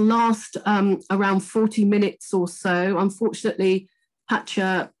 It'll last around 40 minutes or so. Unfortunately,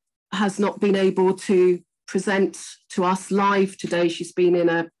 Phacha has not been able to present to us live today.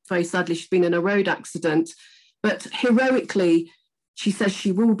 Very sadly, she's been in a road accident, but heroically, she says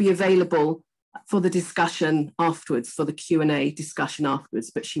she will be available for the discussion afterwards, for the Q&A discussion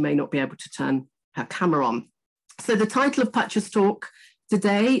afterwards, but she may not be able to turn her camera on. So the title of Phacha's talk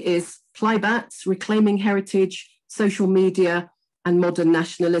today is Plaibats, Reclaiming Heritage, Social Media and Modern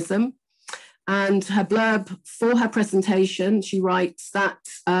Nationalism. And her blurb for her presentation, she writes that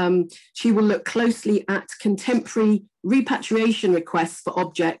she will look closely at contemporary repatriation requests for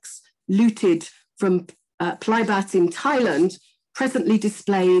objects looted from Plaibat in Thailand, presently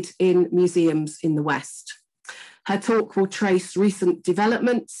displayed in museums in the West. Her talk will trace recent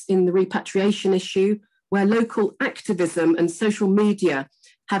developments in the repatriation issue, where local activism and social media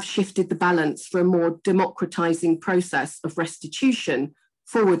have shifted the balance for a more democratizing process of restitution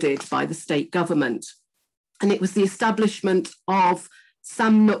forwarded by the state government. And it was the establishment of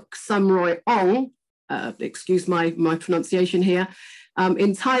Samnuk Samroy Ong, excuse my pronunciation here,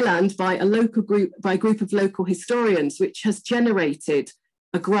 in Thailand by a group of local historians, which has generated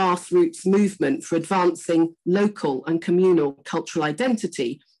a grassroots movement for advancing local and communal cultural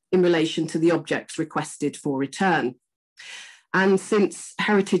identity in relation to the objects requested for return. And since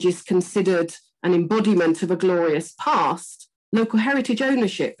heritage is considered an embodiment of a glorious past, local heritage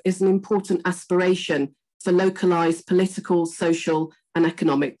ownership is an important aspiration for localized political, social, and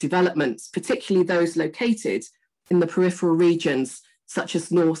economic developments, particularly those located in the peripheral regions, such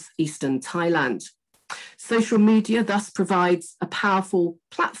as northeastern Thailand. Social media thus provides a powerful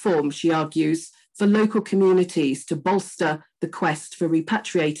platform, she argues, for local communities to bolster the quest for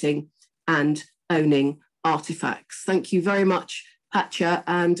repatriating and owning artifacts. Thank you very much, Phacha,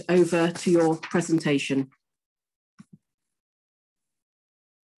 and over to your presentation.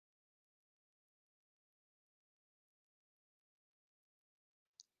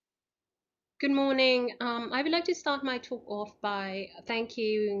 Good morning. I would like to start my talk off by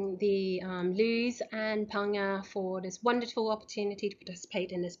thanking the Louise and Panga for this wonderful opportunity to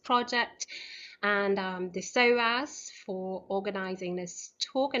participate in this project, and the SOAS for organizing this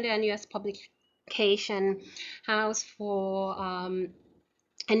talk, and the NUS Publication House for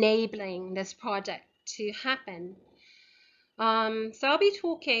enabling this project to happen. So I'll be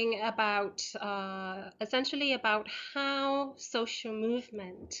talking about essentially about how social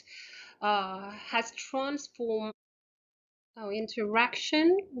movement has transformed our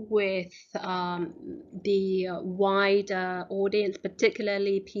interaction with the wider audience,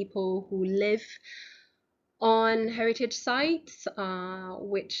 particularly people who live on heritage sites,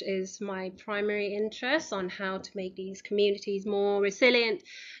 which is my primary interest, on how to make these communities more resilient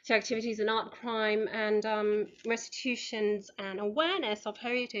to activities in art crime, and restitutions and awareness of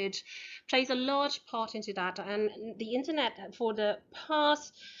heritage plays a large part into that. And the internet for the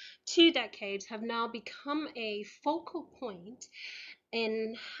past 2 decades have now become a focal point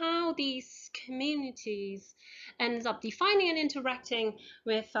in how these communities ends up defining and interacting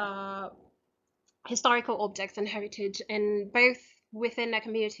with historical objects and heritage, and both within their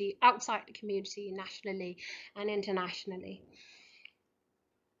community, outside the community, nationally and internationally.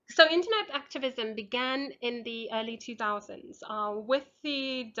 So internet activism began in the early 2000s. With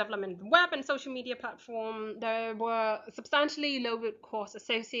the development of the web and social media platform, there were substantially lower costs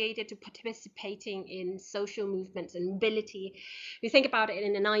associated to participating in social movements and mobility. If you think about it,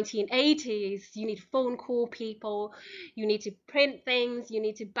 in the 1980s, you need to phone call people, you need to print things, you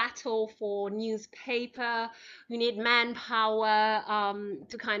need to battle for newspaper, you need manpower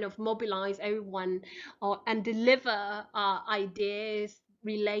to kind of mobilize everyone and deliver ideas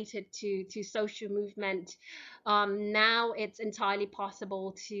related to social movement. Now it's entirely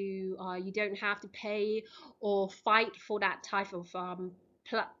possible to you don't have to pay or fight for that type of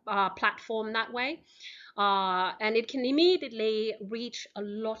platform that way, and it can immediately reach a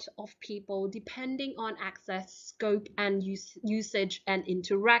lot of people depending on access, scope, and usage and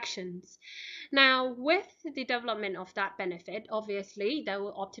interactions. Now, with the development of that benefit, obviously there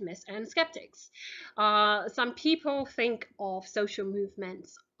were optimists and skeptics. Some people think of social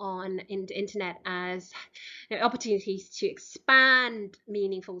movements on the internet as opportunities to expand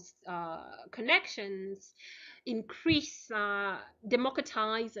meaningful connections, increase,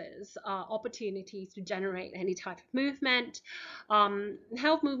 democratizes opportunities to generate generate any type of movement,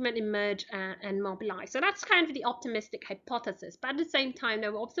 help movement emerge and mobilize. So that's kind of the optimistic hypothesis. But at the same time,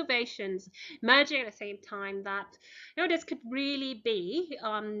 there were observations emerging at the same time that, you know, this could really be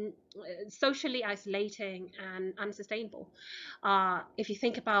socially isolating and unsustainable. If you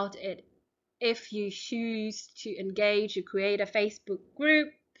think about it, if you choose to engage, you create a Facebook group,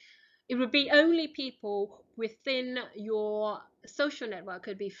 it would be only people within your social network. It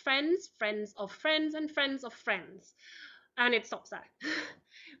could be friends, friends of friends, and friends of friends. And it stops there.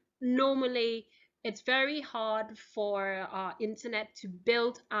 Normally, it's very hard for internet to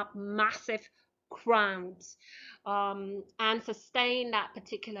build up massive crowds and sustain that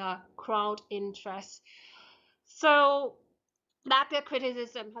particular crowd interest. So that their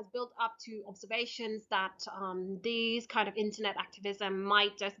criticism has built up to observations that these kind of internet activism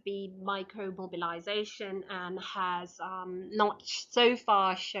might just be micro-mobilization and has not so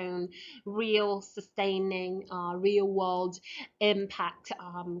far shown real sustaining real-world impact.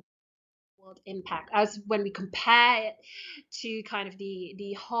 As when we compare it to kind of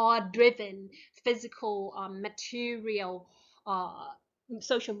the hard-driven physical material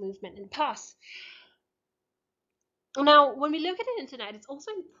social movement in the past. Now, when we look at the internet, it's also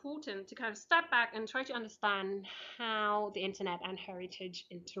important to kind of step back and try to understand how the internet and heritage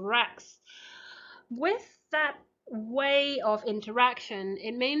interacts. With that way of interaction,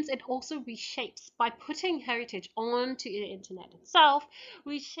 it means it also reshapes, by putting heritage onto the internet itself,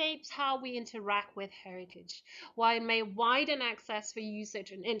 reshapes how we interact with heritage. While it may widen access for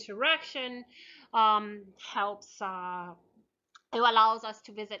usage and interaction, it allows us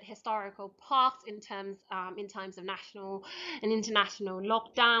to visit historical parks in times of national and international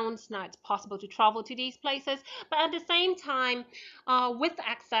lockdowns. Now it's possible to travel to these places, but at the same time, with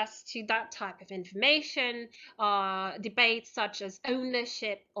access to that type of information, debates such as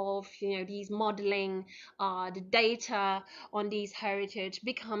ownership of these modeling, the data on these heritage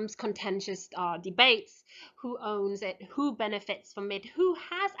becomes contentious debates. Who owns it? Who benefits from it? Who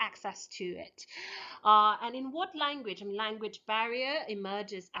has access to it? And in what language? I mean, language barrier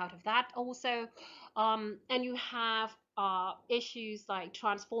emerges out of that also. And you have issues like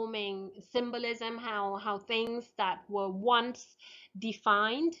transforming symbolism, how things that were once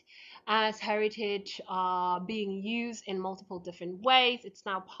defined as heritage are being used in multiple different ways. It's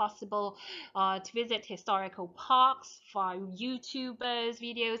now possible to visit historical parks via YouTubers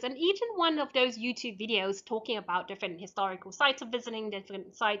videos, and each one of those YouTube videos talking about different historical sites or visiting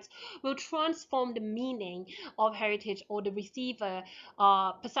different sites will transform the meaning of heritage or the receiver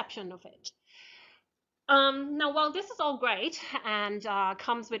perception of it. Now, while this is all great and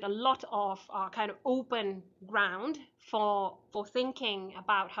comes with a lot of kind of open ground for thinking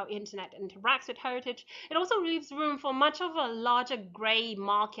about how internet interacts with heritage, it also leaves room for much of a larger gray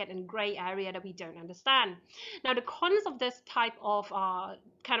market and gray area that we don't understand. Now, the cons of this type of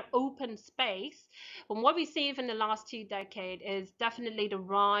kind of open space, from what we've seen in the last 2 decades, is definitely the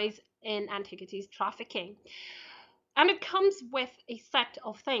rise in antiquities trafficking. And it comes with a set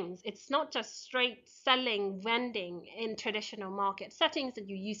of things. It's not just straight selling, vending in traditional market settings that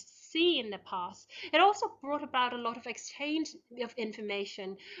you used to see in the past. It also brought about a lot of exchange of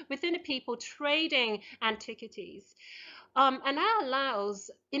information within the people trading antiquities. And that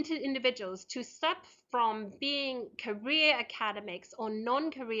allows individuals to step from being career academics or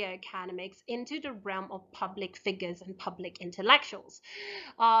non-career academics into the realm of public figures and public intellectuals.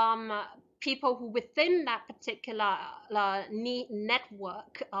 People who within that particular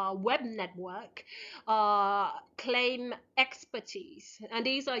network, web network, claim expertise. And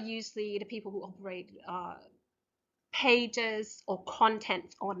these are usually the people who operate pages or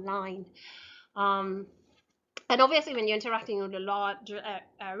content online. And obviously, when you're interacting with a large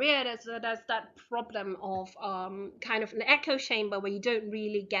area, there's that problem of kind of an echo chamber where you don't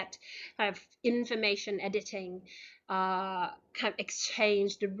really get kind of information editing, kind of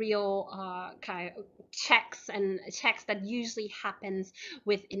exchange, the real kind of checks that usually happens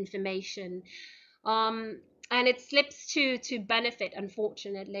with information. And it slips to benefit,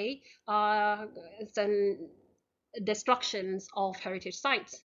 unfortunately, some destructions of heritage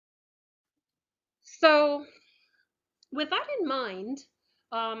sites. So, with that in mind,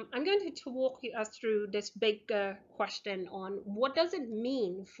 I'm going to walk us through this big question on what does it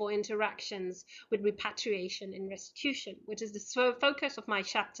mean for interactions with repatriation and restitution, which is the focus of my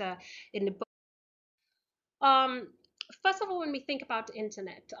chapter in the book. First of all, when we think about the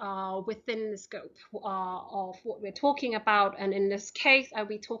internet within the scope of what we're talking about, and in this case, I'll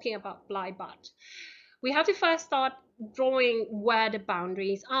be talking about Blybot. We have to first start drawing where the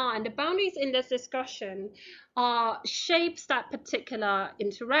boundaries are, and the boundaries in this discussion shapes that particular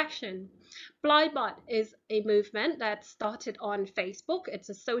interaction. Blybot is a movement that started on Facebook. It's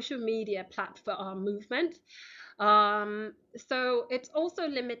a social media platform movement. So it's also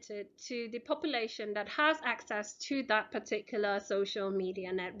limited to the population that has access to that particular social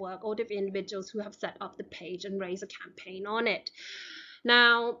media network, or the individuals who have set up the page and raised a campaign on it.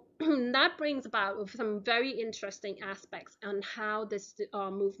 Now, that brings about some very interesting aspects on how this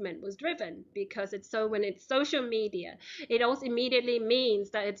movement was driven, because when it's social media, it also immediately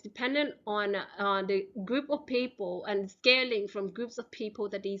means that it's dependent on the group of people and scaling from groups of people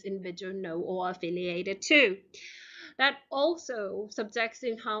that these individuals know or are affiliated to. That also subjects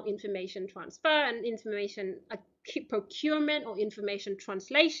in how information transfer and information procurement or information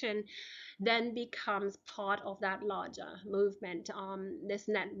translation then becomes part of that larger movement, this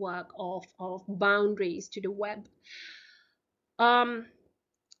network of boundaries to the web.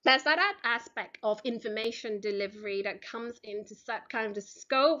 There's that aspect of information delivery that comes into that kind of the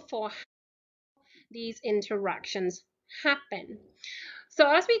scope for how these interactions happen. So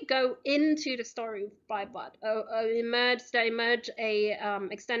as we go into the story of Blybot, there emerged a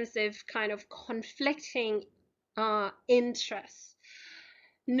extensive kind of conflicting interests,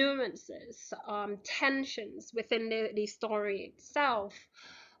 nuances, tensions within the story itself.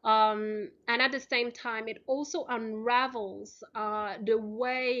 And at the same time, it also unravels the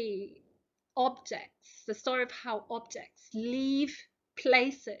way the story of how objects leave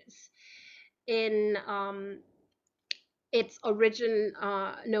places in its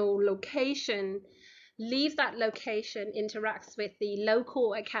original location, leaves that location, interacts with the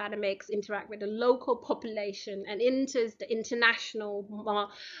local academics, interact with the local population, and enters the international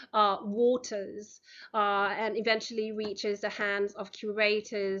waters, and eventually reaches the hands of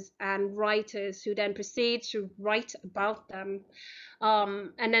curators and writers who then proceed to write about them.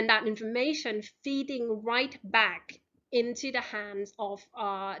 And then that information feeding right back into the hands of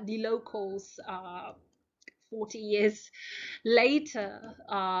the locals 40 years later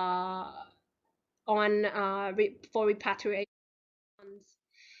for repatriation.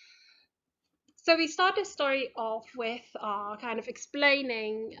 So we start the story off with kind of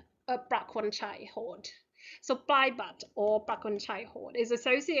explaining a Prakonchai hoard. So Blybot or Prakonchai hoard is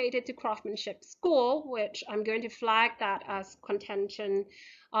associated to craftsmanship school, which I'm going to flag that as contention,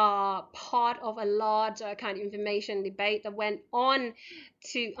 part of a larger kind of information debate that went on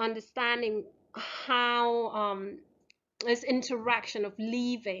to understanding how this interaction of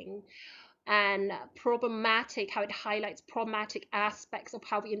leaving and how it highlights problematic aspects of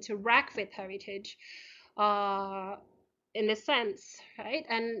how we interact with heritage in a sense, right?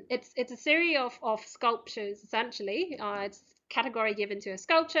 And it's a series of sculptures, essentially. It's a category given to a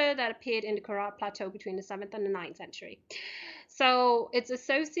sculpture that appeared in the Karat Plateau between the 7th and the 9th century. So it's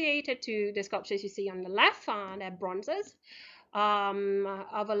associated to the sculptures you see on the left. They're bronzes,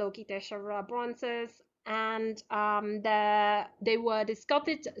 Avalokiteshvara bronzes, and they were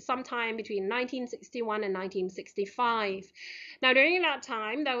discovered sometime between 1961 and 1965. Now, during that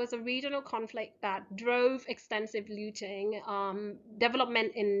time, there was a regional conflict that drove extensive looting.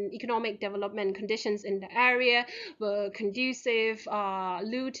 Economic development conditions in the area were conducive.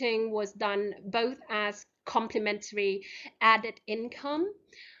 Looting was done both as complementary added income,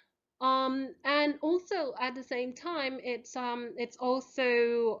 and also at the same time, it's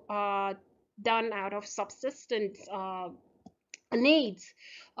also done out of subsistence needs.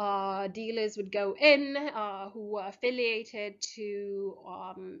 Dealers would go in who were affiliated to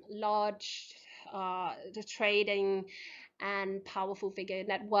large the trading and powerful figure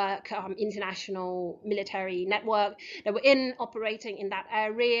network, international military network that were operating in that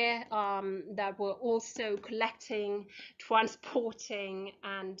area, that were also collecting, transporting,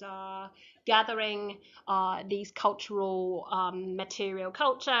 and gathering these cultural material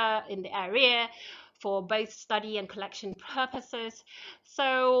culture in the area for both study and collection purposes.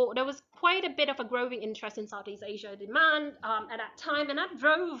 So there was quite a bit of a growing interest in Southeast Asia demand at that time, and that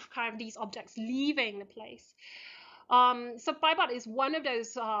drove kind of these objects leaving the place. So Blybot is one of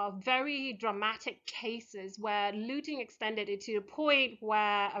those very dramatic cases where looting extended it to the point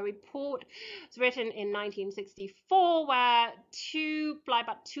where a report was written in 1964 where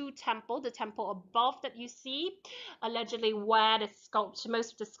Blybot 2 temple, the temple above that you see, allegedly where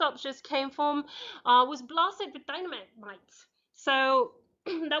most of the sculptures came from, was blasted with dynamite. So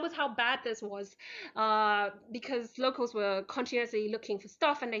that was how bad this was, because locals were continuously looking for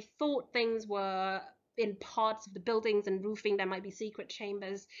stuff and they thought things were in parts of the buildings and roofing there might be secret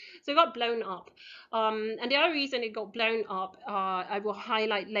chambers. So it got blown up. And the other reason it got blown up, I will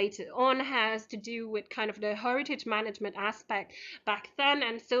highlight later on, has to do with kind of the heritage management aspect back then,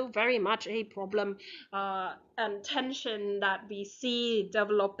 and still very much a problem and tension that we see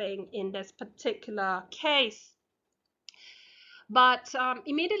developing in this particular case. But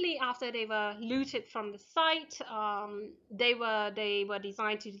immediately after they were looted from the site, they were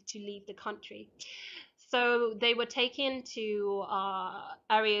designed to leave the country. So they were taken to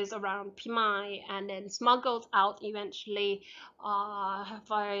areas around Pimai and then smuggled out eventually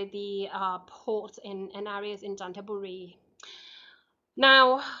via the port in areas in Jantaburi.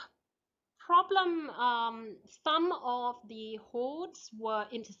 Now, problem, some of the hoards were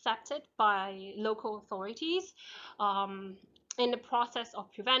intercepted by local authorities. In the process of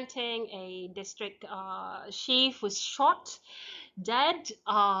preventing, a district chief was shot dead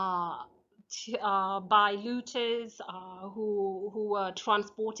by looters who were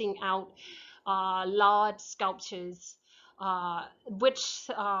transporting out large sculptures, which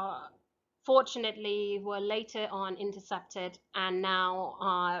fortunately were later on intercepted and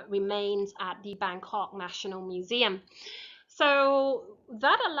now remains at the Bangkok National Museum. So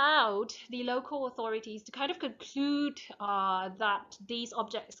that allowed the local authorities to kind of conclude that these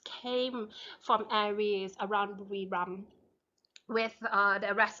objects came from areas around Buriram, with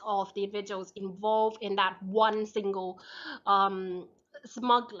the rest of the individuals involved in that one single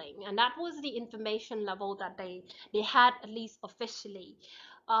smuggling. And that was the information level that they had, at least officially.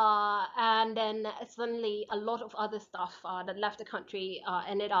 And then suddenly a lot of other stuff that left the country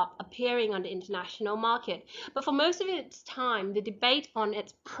ended up appearing on the international market. But for most of its time, the debate on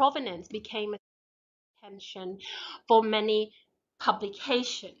its provenance became a tension for many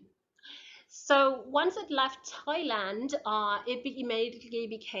publications. So once it left Thailand, it immediately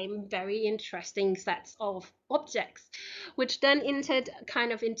became very interesting sets of objects, which then entered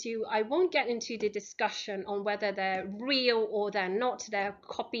kind of into, I won't get into the discussion on whether they're real or they're not, they're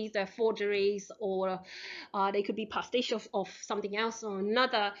copies, they're forgeries, or they could be pastiche of something else or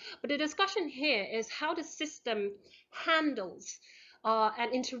another. But the discussion here is how the system handles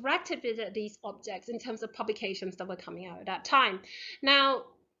and interacted with these objects in terms of publications that were coming out at that time. Now,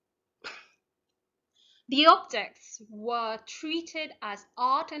 the objects were treated as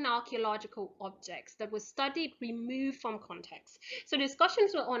art and archaeological objects that were studied removed from context. So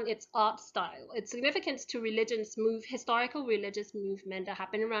discussions were on its art style, its significance to historical religious movement that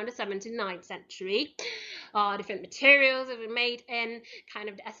happened around the 7th to 9th century, different materials that were made in, kind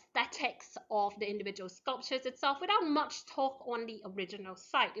of the aesthetics of the individual sculptures itself, without much talk on the original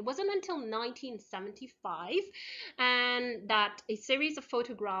site. It wasn't until 1975 and that a series of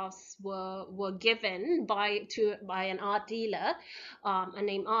photographs were given by an art dealer, a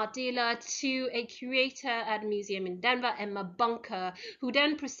named art dealer, to a curator at a museum in Denver, Emma Bunker, who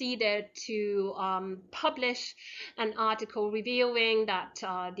then proceeded to publish an article revealing that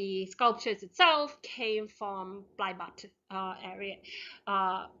the sculptures itself came from Blaibat area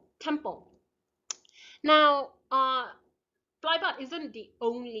temple. Now, Blaibat isn't the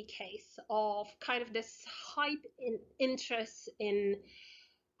only case of kind of this hype in interest in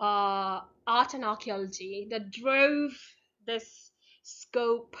art and archaeology that drove this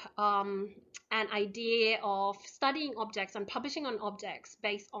scope and idea of studying objects and publishing on objects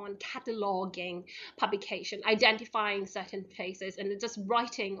based on cataloging publication, identifying certain places, and just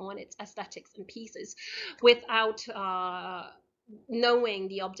writing on its aesthetics and pieces without knowing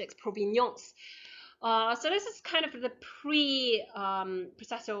the object's provenance. So this is kind of the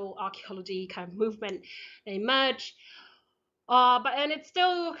pre-processual archaeology kind of movement that emerged. And it's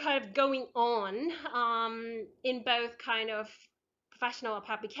still kind of going on in both kind of professional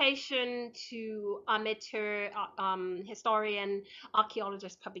publication to amateur historian,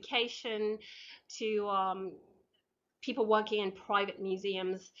 archaeologist publication to people working in private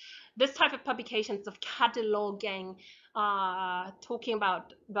museums. This type of publications of cataloging, talking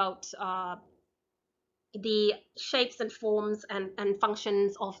about the shapes and forms and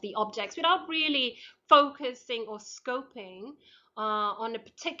functions of the objects without really focusing or scoping on a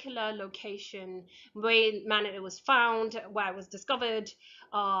particular location, where manner it was found, where it was discovered,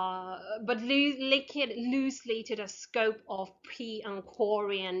 but link it loosely to the scope of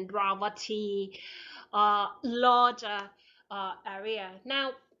pre-Angkorian, Dravati, larger area.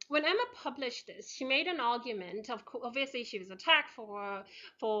 Now, when Emma published this, she made an argument. Obviously, she was attacked for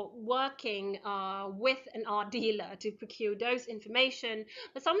working with an art dealer to procure those information.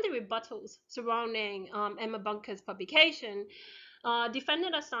 But some of the rebuttals surrounding Emma Bunker's publication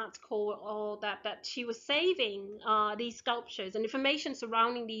defended a stance call that she was saving these sculptures and information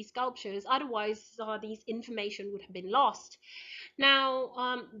surrounding these sculptures. Otherwise, these information would have been lost.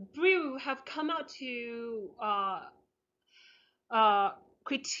 Now, Brew have come out to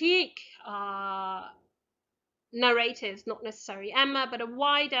critique narratives, not necessarily Emma, but a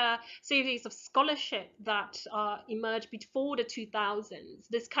wider series of scholarship that emerged before the 2000s.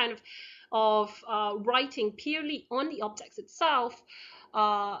 This kind of writing purely on the objects itself,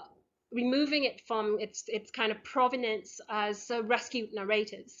 removing it from its kind of provenance as rescued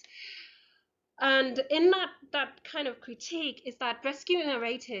narratives. And in that kind of critique is that rescue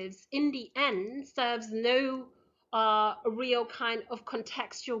narratives in the end serves no real kind of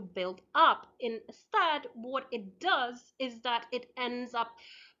contextual build up. Instead, what it does is that it ends up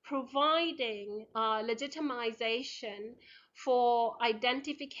providing legitimization for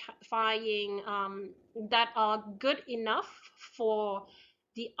identifying that are good enough for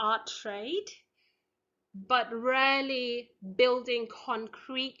the art trade, but rarely building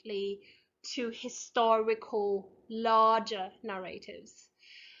concretely to historical larger narratives.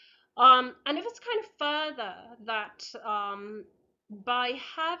 And it was kind of further that by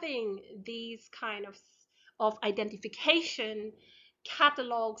having these kind of identification,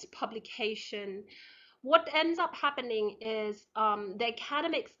 catalogs, publication, what ends up happening is the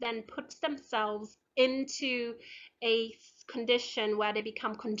academics then puts themselves into a condition where they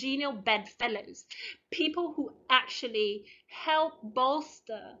become congenial bedfellows, people who actually help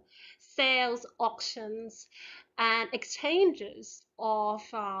bolster sales, auctions, and exchanges of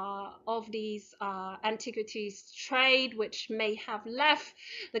these antiquities trade, which may have left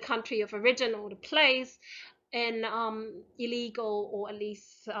the country of origin or the place in illegal, or at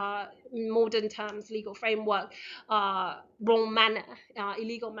least modern terms, legal framework, wrong manner,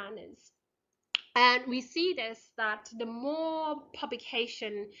 illegal manners. And we see this, that the more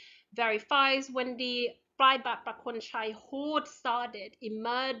publication verifies, when the Prakonchai hoard started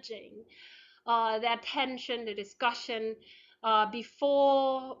emerging, the attention, the discussion,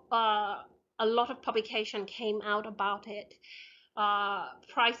 before a lot of publication came out about it,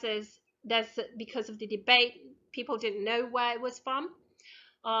 prices, because of the debate, people didn't know where it was from.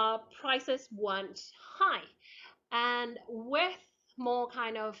 Prices weren't high, and with more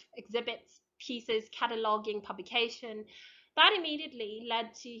kind of exhibits, pieces, cataloging, publication, that immediately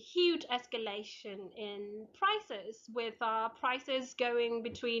led to huge escalation in prices, with prices going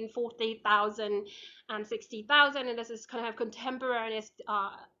between 40,000 and 60,000, and this is kind of contemporaneous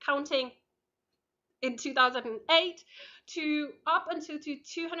counting in 2008 to up until to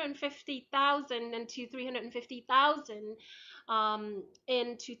 250,000 and to 350,000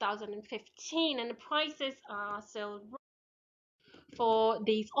 in 2015, and the prices are still for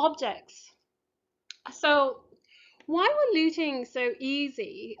these objects. So why were looting so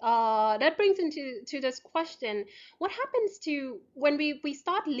easy? That brings into this question: what happens to when we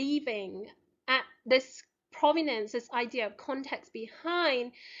start leaving at this provenance, this idea of context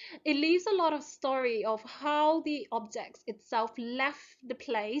behind? It leaves a lot of story of how the objects itself left the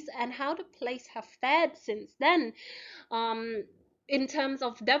place and how the place have fared since then, in terms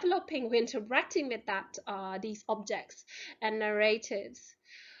of developing or interacting with that these objects and narratives.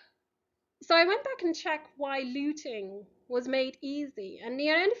 So I went back and checked why looting was made easy, and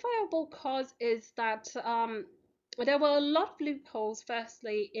the identifiable cause is that there were a lot of loopholes,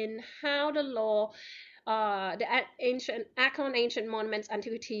 firstly, in how the law, the Act on Ancient Monuments,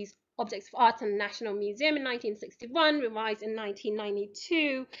 Antiquities, Objects of Art and National Museum in 1961, revised in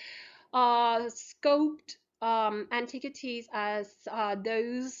 1992, scoped antiquities as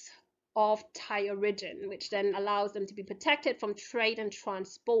those of Thai origin, which then allows them to be protected from trade and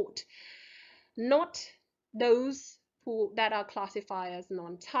transport, not those that are classified as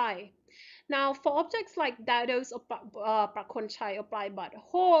non-Thai. Now, for objects like those of Prakonchai or Praibat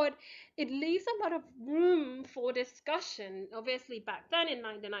hoard, it leaves a lot of room for discussion. Obviously, back then in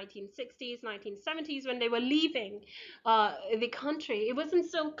the 1960s, 1970s, when they were leaving the country, it wasn't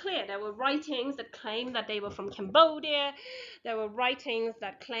so clear. There were writings that claimed that they were from Cambodia. There were writings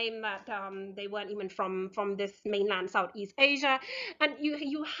that claimed that they weren't even from this mainland Southeast Asia. And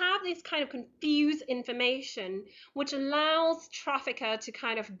you have this kind of confused information, which allows trafficker to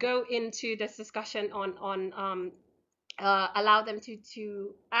kind of go into this discussion on allow them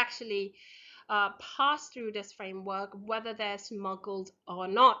to actually pass through this framework, whether they're smuggled or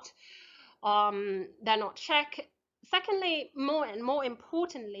not. They're not checked. Secondly, more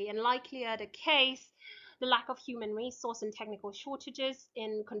importantly, and likelier the case, the lack of human resource and technical shortages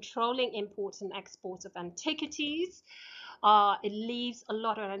in controlling imports and exports of antiquities. It leaves a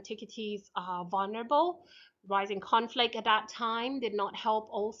lot of antiquities vulnerable, rising conflict at that time did not help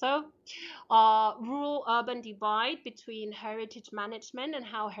also. Rural-urban divide between heritage management and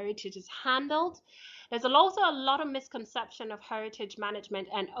how heritage is handled. There's also a lot of misconception of heritage management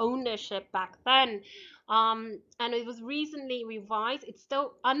and ownership back then. And it was recently revised. It's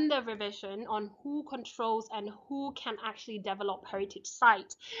still under revision on who controls and who can actually develop heritage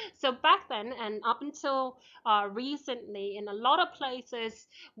sites. So back then and up until recently, in a lot of places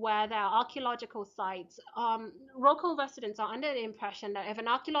where there are archaeological sites, local residents are under the impression that if an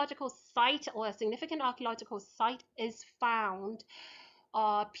archaeological site or a significant archaeological site is found,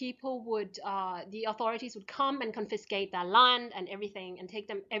 the authorities would come and confiscate their land and everything and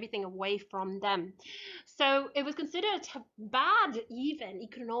take everything away from them. So it was considered bad, even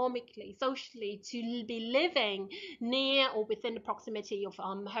economically, socially, to be living near or within the proximity of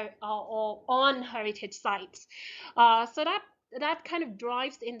or on heritage sites. So that kind of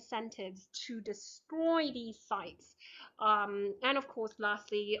drives the incentives to destroy these sites. And of course,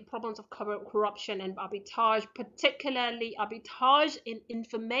 lastly, problems of corruption and arbitrage, particularly arbitrage in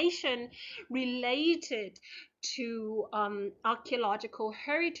information related to archaeological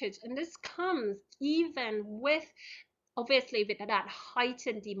heritage. And this comes even with, obviously, with that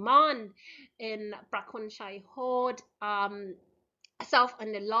heightened demand in Prakonchai Horde, self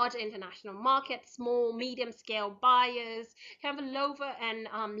in the large international market, small, medium scale buyers, kind of lower and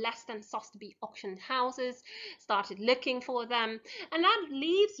less than Sotheby auction houses started looking for them. And that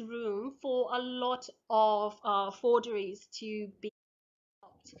leaves room for a lot of forgeries to be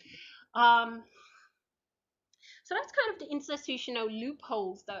developed. So that's kind of the institutional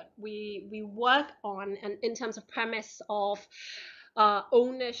loopholes that we work on, and in terms of premise of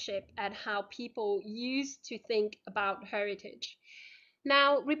ownership and how people used to think about heritage.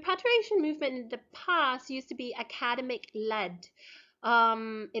 Now, repatriation movement in the past used to be academic-led.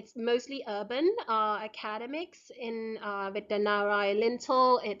 It's mostly urban academics in with the Narai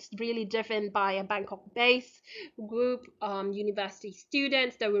Lintel. It's really driven by a Bangkok-based group, university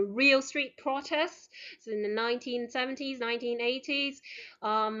students. There were real street protests in the 1970s, 1980s.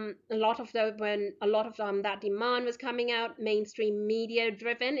 A lot of that demand was coming out mainstream media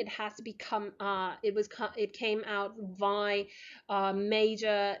driven. It has to become it came out via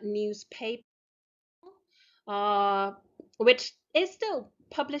major newspaper, which is still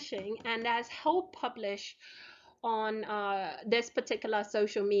publishing and has helped publish on this particular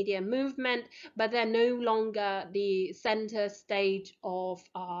social media movement, but they're no longer the center stage of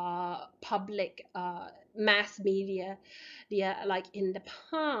public mass media like in the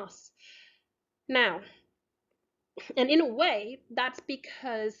past. Now, and in a way, that's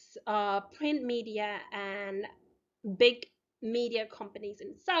because print media and big media companies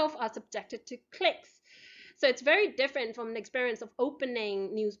themselves are subjected to clicks. So it's very different from the experience of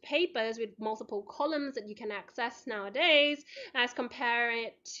opening newspapers with multiple columns that you can access nowadays, as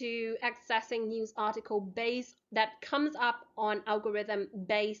compared to accessing news article based that comes up on algorithm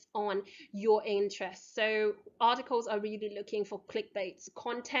based on your interests. So articles are really looking for clickbait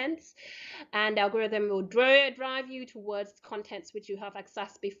contents, and the algorithm will drive you towards contents which you have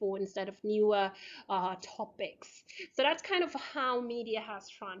accessed before instead of newer topics. So that's kind of how media has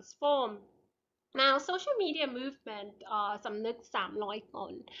transformed. Now, social media movement, some nước giảm lối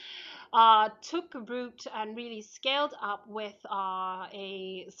on, took root and really scaled up with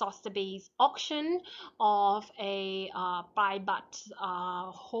a Sotheby's auction of a private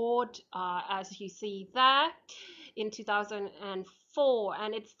hoard, as you see there, in 2004,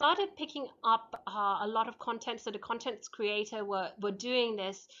 and it started picking up a lot of content. So the content creator were doing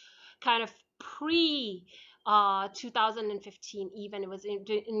this kind of pre 2015, even. It was in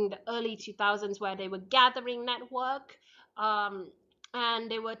the early 2000s where they were gathering network,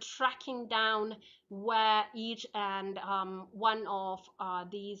 and they were tracking down where each and one of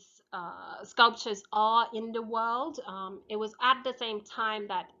these sculptures are in the world. It was at the same time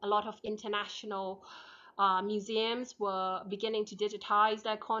that a lot of international museums were beginning to digitize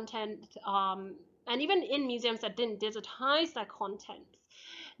their content, and even in museums that didn't digitize their content,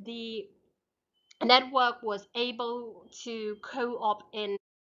 the network was able to co-opt in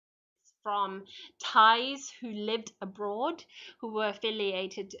from Thais who lived abroad, who were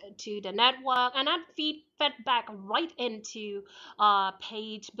affiliated to the network, and that fed back right into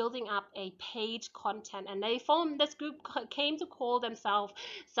building up a page content, and they formed this group, came to call themselves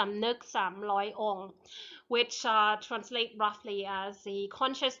Sam Nước Sam Loi Ong, which translate roughly as the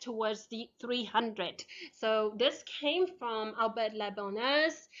conscious towards the 300. So this came from Albert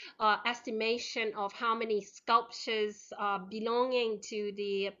Lebonneur's estimation of how many sculptures belonging to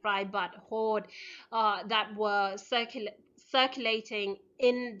the private hoard that were circulating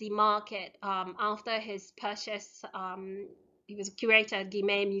in the market after his purchase. He was a curator at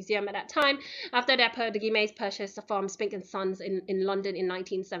Guimet Museum at that time. After that, the Guimet's purchased from Spink & Sons in London in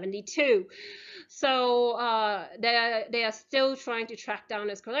 1972. So they are still trying to track down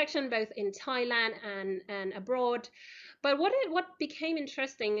his collection, both in Thailand and abroad. But what became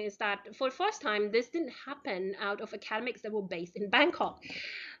interesting is that for the first time, this didn't happen out of academics that were based in Bangkok.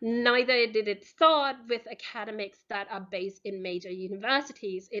 Neither did it start with academics that are based in major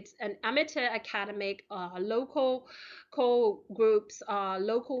universities. It's an amateur academic, local groups,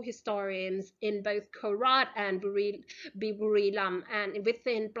 local historians in both Korat and Buriram, and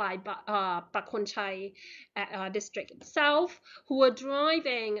within Pakhonchai district itself, who were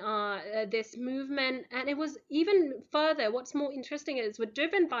driving this movement. And it was even further, what's more interesting is were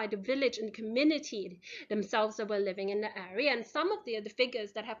driven by the village and community themselves that were living in the area. And some of the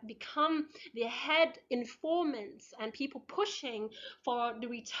figures that have become the head informants and people pushing for the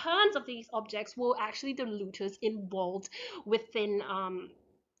returns of these objects were actually the looters involved within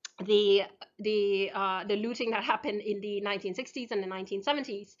the looting that happened in the 1960s and the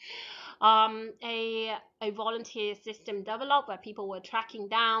 1970s. A volunteer system developed where people were tracking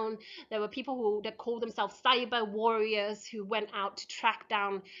down. There were people that called themselves cyber warriors who went out to track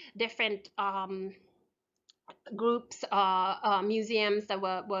down different groups, museums that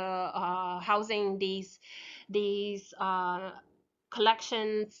were housing these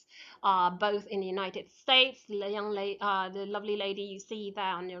collections, both in the United States. The lovely lady you see there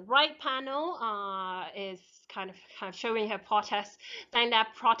on the right panel is kind of showing her protest, standing there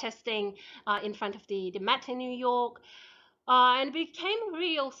protesting in front of the Met in New York. And it became a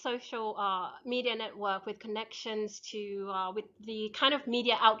real social media network with connections to with the kind of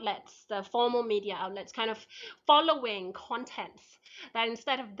media outlets, the formal media outlets, kind of following contents that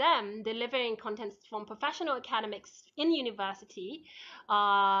instead of them delivering contents from professional academics in university,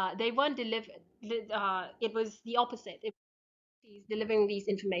 they weren't delivered. It was the opposite. Delivering these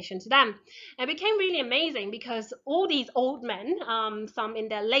information to them. And it became really amazing because all these old men, some in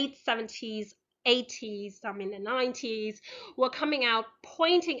their late 70s, 80s, some in the 90s, were coming out,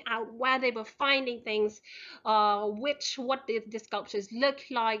 pointing out where they were finding things, what the sculptures looked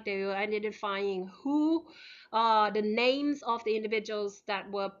like. They were identifying who, the names of the individuals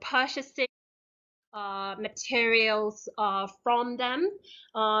that were purchasing materials from them,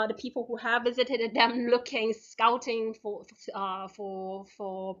 the people who have visited them, looking, scouting for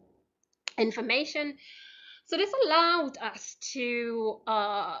information. So this allowed us to.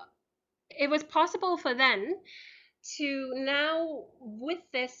 It was possible for them to now, with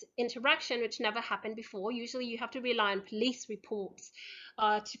this interaction, which never happened before. Usually you have to rely on police reports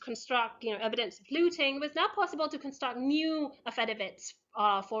to construct evidence of looting. It was now possible to construct new affidavits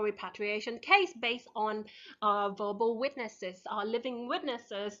for repatriation case based on verbal witnesses, living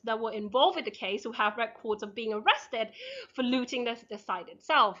witnesses that were involved in the case, who have records of being arrested for looting the site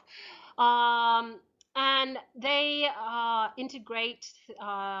itself. And they integrate,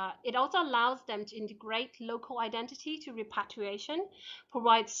 it also allows them to integrate local identity to repatriation,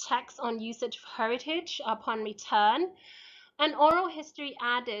 provides checks on usage of heritage upon return, and oral history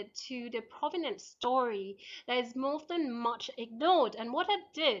added to the provenance story that is often much ignored. And what it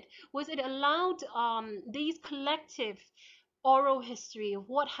did was it allowed these collective oral history of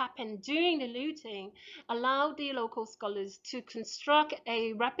what happened during the looting, allowed the local scholars to construct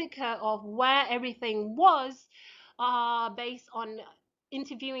a replica of where everything was, based on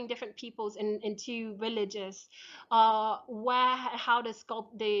interviewing different peoples in two villages, how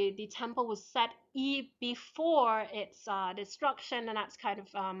the temple was set before its destruction. And that's kind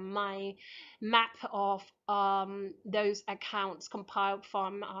of my map of those accounts compiled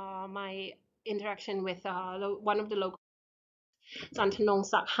from my interaction with one of the local, Santanong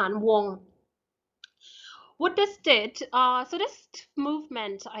Sakhan Wong. What this did, so this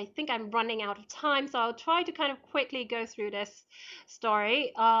movement, I think I'm running out of time, so I'll try to kind of quickly go through this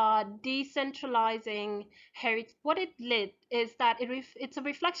story. Decentralizing heritage, what it did is that it's a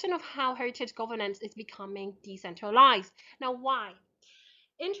reflection of how heritage governance is becoming decentralized. Now, why?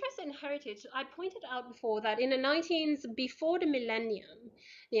 Interest in heritage, I pointed out before that in the 19s, before the millennium,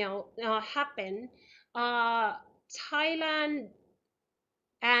 happened, Thailand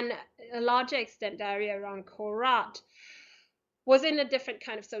and a larger extent the area around Korat was in a different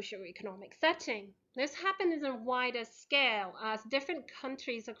kind of socio-economic setting. This happened in a wider scale as different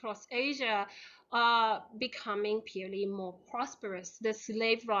countries across Asia are becoming purely more prosperous. This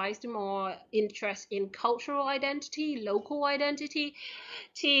gave rise to more interest in cultural identity, local identity,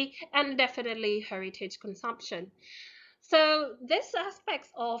 and definitely heritage consumption. So this aspects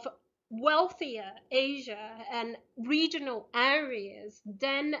of wealthier Asia and regional areas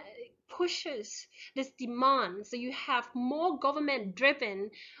then pushes this demand. So you have more government-driven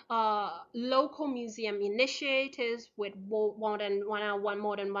local museum initiatives with more than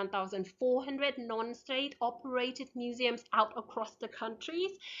 1,400 non-state operated museums out across the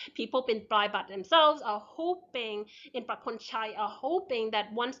countries. People in Praibat themselves are hoping, in Prakonchai, are hoping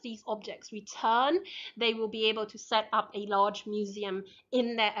that once these objects return, they will be able to set up a large museum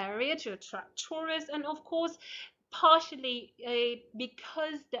in their area to attract tourists. And of course, partially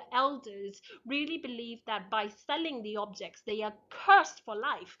because the elders really believe that by selling the objects, they are cursed for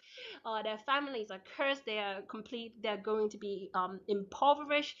life. Their families are cursed. They're going to be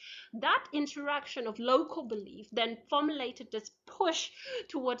impoverished. That interaction of local belief then formulated this push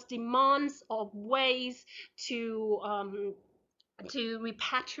towards demands of ways to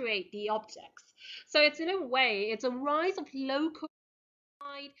repatriate the objects. So it's, in a way, it's a rise of local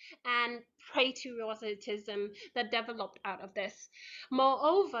and patriotism that developed out of this.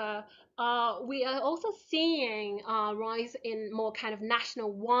 Moreover, we are also seeing a rise in more kind of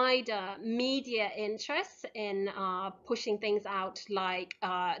national wider media interest in pushing things out, like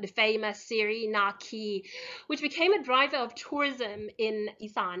the famous series Naki, which became a driver of tourism in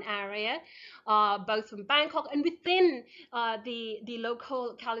Isan area, both from Bangkok and within the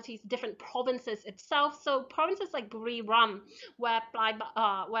localities, different provinces itself. So provinces like Buriram, where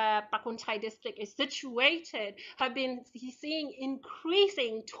Pakunchai district is situated, have been seeing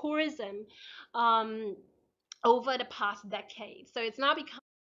increasing tourism over the past decade. So it's now become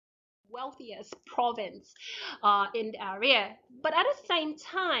the wealthiest province in the area. But at the same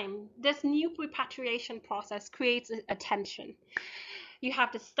time, this new repatriation process creates a tension. You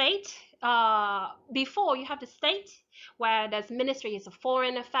have the state, before you have the state where there's ministries of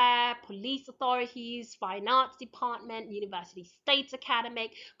foreign affairs, police authorities, fine arts department, university states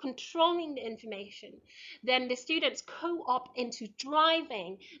academic, controlling the information. Then the students co-opt into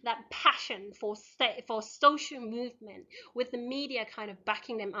driving that passion for social movement, with the media kind of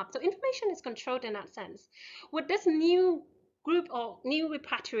backing them up. So information is controlled in that sense. With this new group or new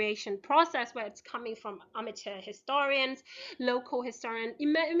repatriation process, where it's coming from amateur historians, local historians,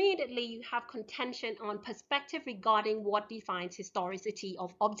 immediately you have contention on perspective regarding what defines historicity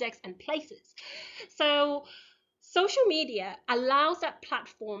of objects and places. So social media allows that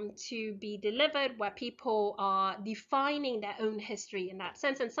platform to be delivered where people are defining their own history in that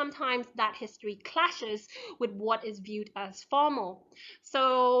sense, and sometimes that history clashes with what is viewed as formal.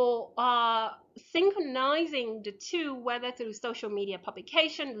 So synchronizing the two, whether through social media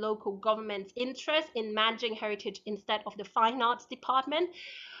publication, local government's interest in managing heritage instead of the fine arts department,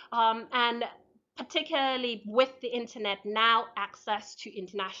 and particularly with the internet now, access to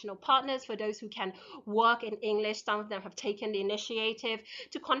international partners. For those who can work in English, some of them have taken the initiative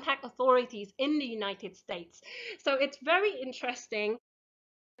to contact authorities in the United States. So it's very interesting.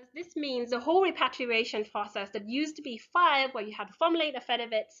 This means the whole repatriation process that used to be filed, where you had to formulate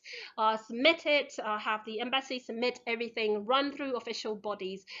affidavits, submit it, have the embassy submit everything, run through official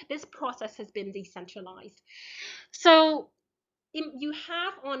bodies. This process has been decentralized. So you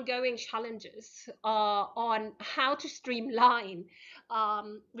have ongoing challenges on how to streamline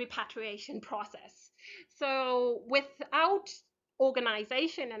repatriation process. So without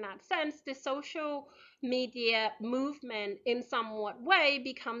organization in that sense, the social media movement in somewhat way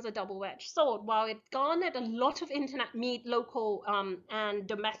becomes a double-edged sword. While it garnered a lot of internet local and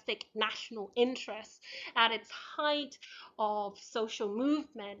domestic national interest at its height of social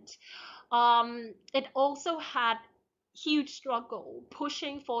movement, it also had huge struggle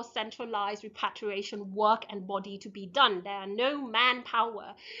pushing for centralized repatriation work and body to be done. There are no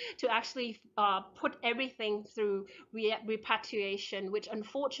manpower to actually put everything through repatriation, which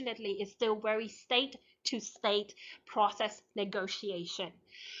unfortunately is still very state to state process negotiation.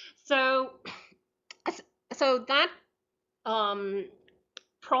 So that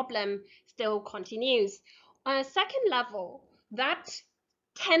problem still continues. On a second level, that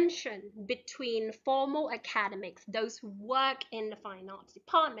tension between formal academics, those who work in the fine arts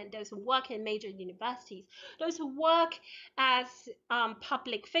department, those who work in major universities, those who work as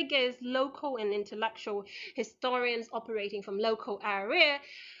public figures, local and intellectual historians operating from local area,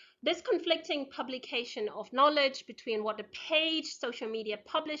 this conflicting publication of knowledge between what the paid social media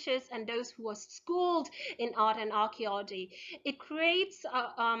publishes and those who are schooled in art and archaeology, it creates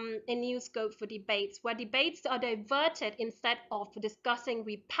a new scope for debates, where debates are diverted instead of discussing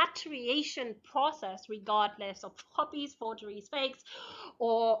repatriation process, regardless of copies, forgeries, fakes,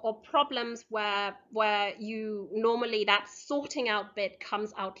 or problems where you normally, that sorting out bit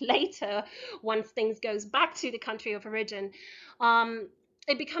comes out later once things goes back to the country of origin.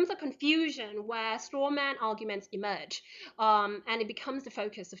 it becomes a confusion where strawman arguments emerge, and it becomes the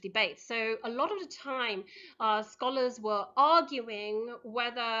focus of debate. So a lot of the time, scholars were arguing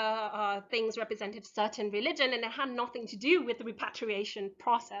whether things represented certain religion, and it had nothing to do with the repatriation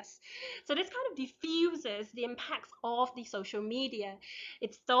process. So this kind of diffuses the impacts of the social media.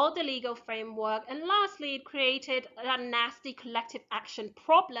 It stalled the legal framework, and lastly, it created a nasty collective action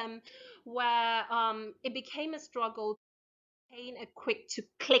problem where it became a struggle a quick to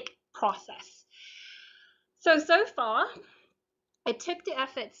click process. So far, it took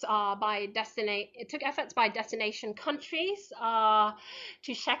efforts by destination countries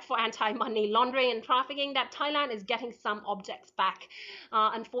to check for anti-money laundering and trafficking that Thailand is getting some objects back.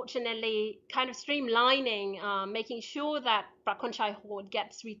 Unfortunately, kind of streamlining, making sure that Prakonchai hoard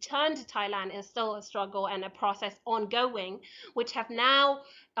gets returned to Thailand is still a struggle and a process ongoing, which have now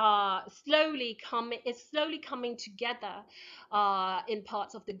slowly coming together in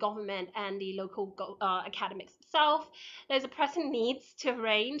parts of the government and the local academics itself. There's a pressing needs to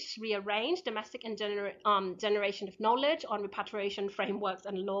rearrange domestic and generation of knowledge on repatriation frameworks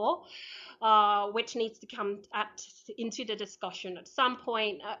and law, which needs to come into the discussion at some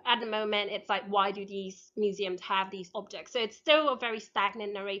point. At the moment, it's like, why do these museums have these objects? So it's still a very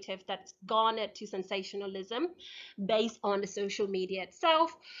stagnant narrative that's garnered to sensationalism based on the social media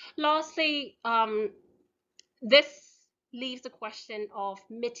itself. Lastly, this leaves the question of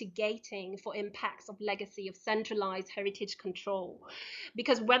mitigating for impacts of legacy of centralized heritage control.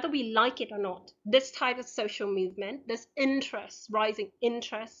 Because whether we like it or not, this type of social movement, this rising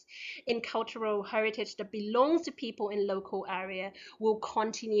interest in cultural heritage that belongs to people in local area will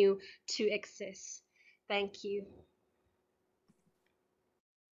continue to exist. Thank you.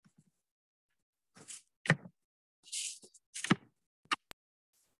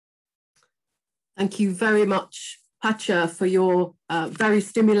 Thank you very much, Phacha, for your very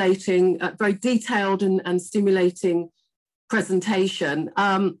stimulating, very detailed and stimulating presentation.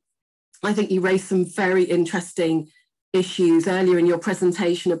 I think you raised some very interesting issues earlier in your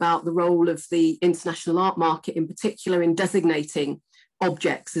presentation about the role of the international art market in particular in designating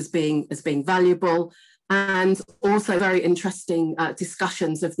objects as being valuable, and also very interesting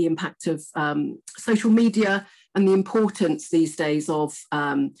discussions of the impact of social media and the importance these days of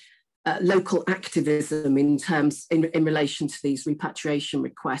local activism in relation to these repatriation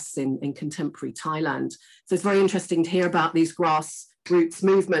requests in contemporary Thailand. So it's very interesting to hear about these grassroots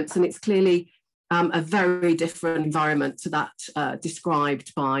movements, and it's clearly a very different environment to that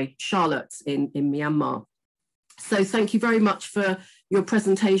described by Charlotte in Myanmar. So thank you very much for your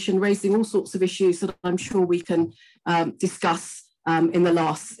presentation, raising all sorts of issues that I'm sure we can discuss in the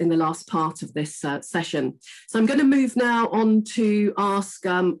last part of this session. So I'm going to move now on to ask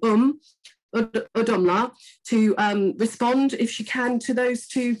Udomluck to respond, if she can, to those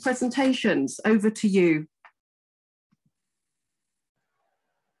two presentations. Over to you.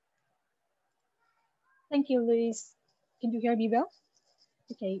 Thank you, Louise. Can you hear me well?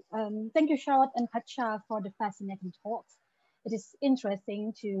 Okay. Thank you, Charlotte and Phacha, for the fascinating talks. It is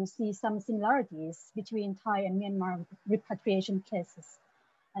interesting to see some similarities between Thai and Myanmar repatriation cases.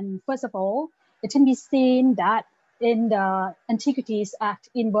 And first of all, it can be seen that in the Antiquities Act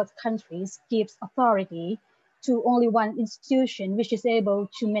in both countries gives authority to only one institution which is able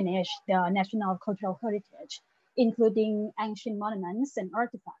to manage the national cultural heritage, including ancient monuments and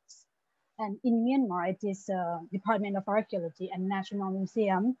artifacts. And in Myanmar, it is Department of Archaeology and National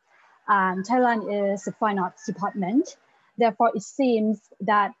Museum, and Thailand is the Fine Arts Department. Therefore, it seems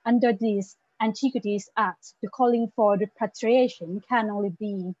that under this Antiquities Act, the calling for repatriation can only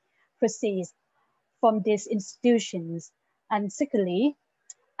be proceeds from these institutions. And secondly,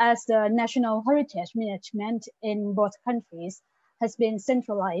 as the national heritage management in both countries has been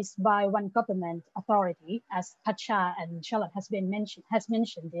centralized by one government authority, as Phacha and Charlotte has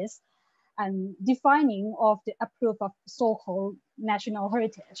mentioned this, and defining of the approval of so-called national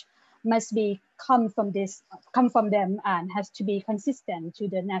heritage must come from them and has to be consistent to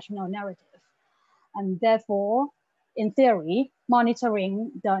the national narrative. And therefore, in theory,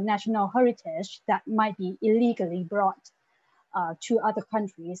 monitoring the national heritage that might be illegally brought to other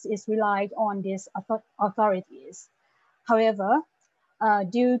countries is relied on these authorities. However,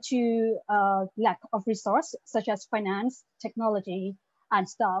 due to lack of resource, such as finance, technology, and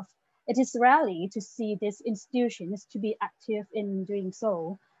staff, it is rarely to see these institutions to be active in doing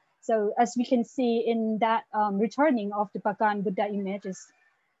so. So as we can see in that returning of the Bagan Buddha images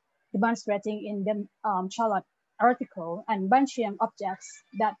demonstrating in the Charlotte article and Banchiang objects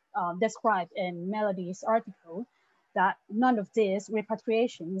that described in Melody's article, that none of these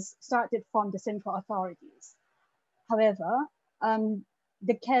repatriations started from the central authorities. However,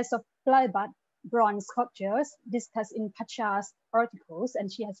 The case of Plywood bronze sculptures discussed in Pacha's articles,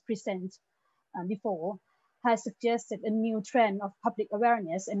 and she has presented before, has suggested a new trend of public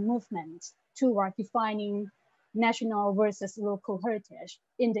awareness and movement toward defining national versus local heritage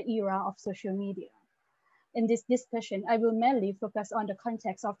in the era of social media. In this discussion, I will mainly focus on the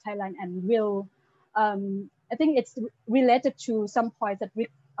context of Thailand and will, I think it's related to some points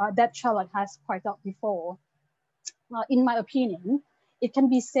that Charlotte has pointed out before. In my opinion, it can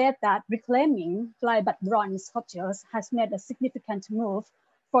be said that reclaiming Plywood bronze sculptures has made a significant move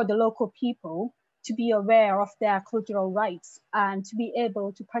for the local people to be aware of their cultural rights and to be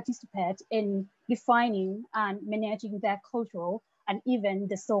able to participate in defining and managing their cultural and even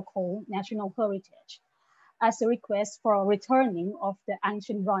the so-called national heritage. As a request for returning of the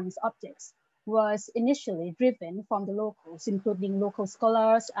ancient bronze objects was initially driven from the locals, including local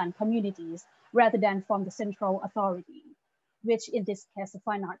scholars and communities, rather than from the central authority, which in this case, the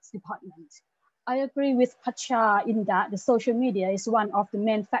Fine Arts Department. I agree with Phacha in that the social media is one of the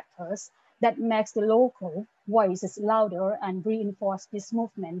main factors that makes the local voices louder and reinforce this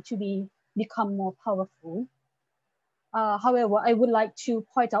movement to become more powerful. However, I would like to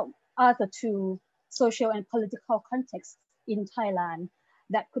point out other two social and political contexts in Thailand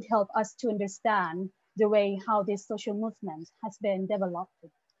that could help us to understand the way how this social movement has been developed.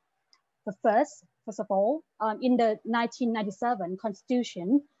 First of all, in the 1997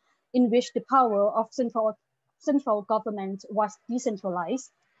 constitution, in which the power of central government was decentralized,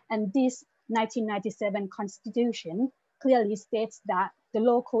 and this 1997 constitution clearly states that the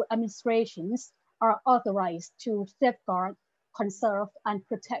local administrations are authorized to safeguard, conserve, and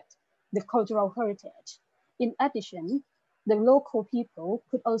protect the cultural heritage. In addition, the local people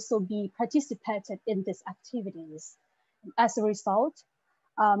could also be participated in these activities. As a result,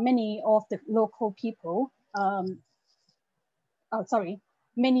 many of the local people,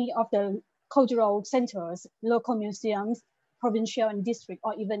 many of the cultural centers, local museums, provincial and district,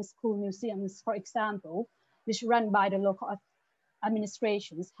 or even school museums, for example, which run by the local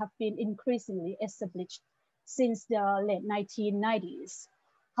administrations, have been increasingly established since the late 1990s.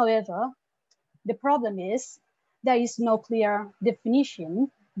 However, the problem is there is no clear definition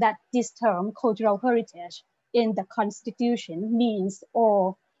that this term cultural heritage in the constitution means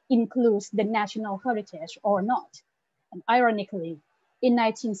or includes the national heritage or not. And ironically, in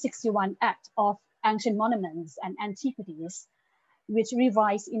 1961 Act of Ancient Monuments and Antiquities, which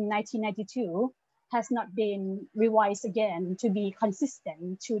revised in 1992, has not been revised again to be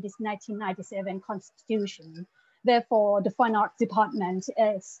consistent to this 1997 constitution. Therefore, the Fine Arts Department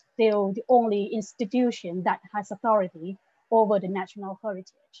is still the only institution that has authority over the national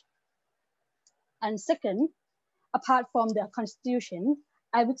heritage. And second, apart from the constitution,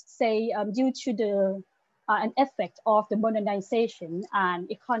 I would say due to an effect of the modernization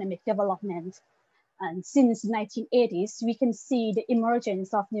and economic development, and since the 1980s, we can see the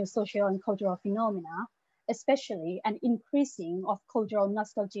emergence of new social and cultural phenomena, especially an increasing of cultural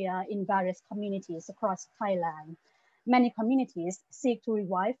nostalgia in various communities across Thailand. Many communities seek to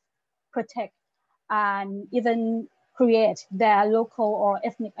revive, protect, and even create their local or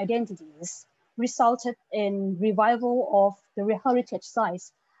ethnic identities, resulted in revival of the heritage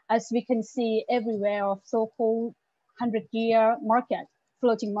sites, as we can see everywhere of so-called 100-year market,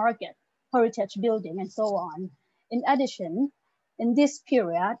 floating market, heritage building, and so on. In addition, in this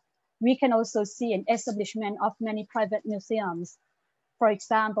period, we can also see an establishment of many private museums. For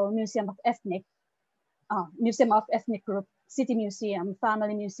example, Museum of Ethnic Group, City Museum,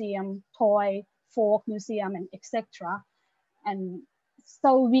 Family Museum, Toy, Folk Museum, and etc. And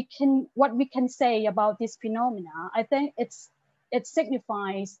so what we can say about this phenomena, I think it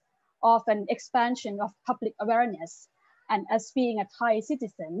signifies of an expansion of public awareness. And as being a Thai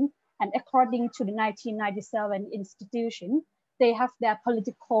citizen, and according to the 1997 institution, they have their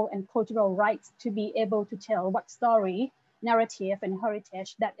political and cultural rights to be able to tell what story, narrative, and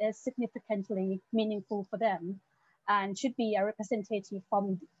heritage that is significantly meaningful for them and should be a representative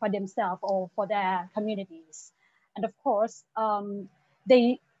for themselves or for their communities. And of course,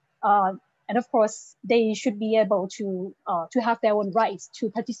 they should be able to have their own rights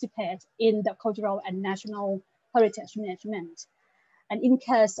to participate in the cultural and national heritage management. And in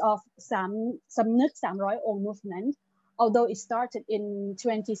case of Samnuk Samroi Ong movement, although it started in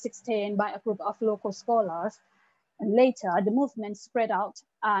 2016 by a group of local scholars, and later the movement spread out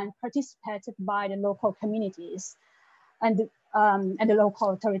and participated by the local communities and the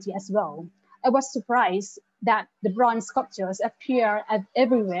local authority as well. I was surprised that the bronze sculptures appear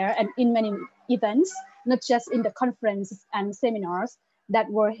everywhere and in many events, not just in the conferences and seminars that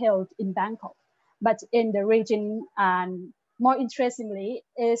were held in Bangkok, but in the region and more interestingly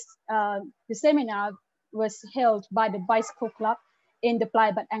is the seminar was held by the Bicycle Club in the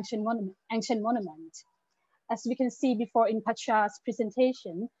Plaibat Ancient Monument. As we can see before in Pacha's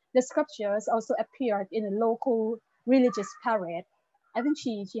presentation, the sculptures also appeared in a local religious parade. I think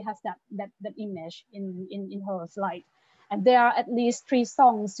she has that image in her slide. And there are at least 3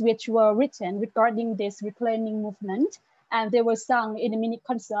 songs which were written regarding this reclaiming movement, and they were sung in the mini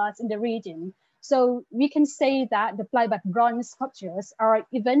concerts in the region. So we can say that the Plaibat bronze sculptures are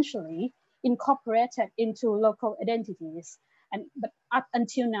eventually incorporated into local identities. But up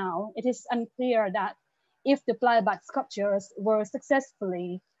until now, it is unclear that if the Plaibat sculptures were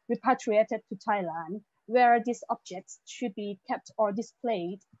successfully repatriated to Thailand, where these objects should be kept or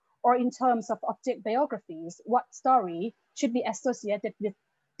displayed, or in terms of object biographies, what story should be associated with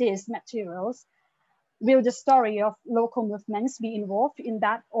these materials? Will the story of local movements be involved in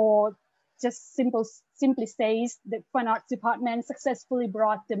that, or just simply says the Fine Arts Department successfully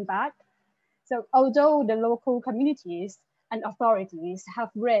brought them back? So although the local communities and authorities have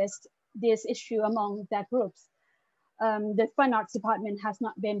raised this issue among their groups, the Fine Arts Department has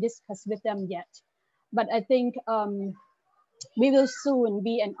not been discussed with them yet. But I think we will soon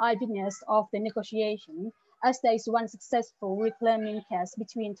be an eyewitness of the negotiation, as there is one successful reclaiming case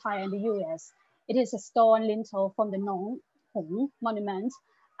between Thai and the US. It is a stone lintel from the Nong Hong monument,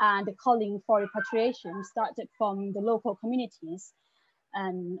 and the calling for repatriation started from the local communities.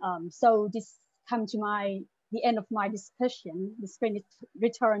 And so this comes to the end of my discussion. The screen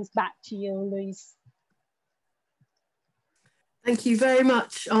returns back to you, Louise. Thank you very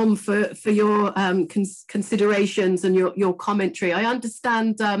much for your considerations and your commentary. I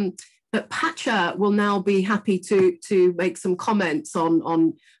understand that Phacha will now be happy to make some comments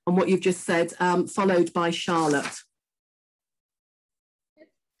on what you've just said, followed by Charlotte.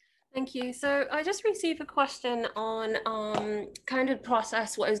 Thank you. So I just received a question on kind of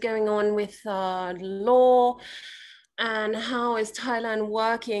process, what is going on with law, and how is Thailand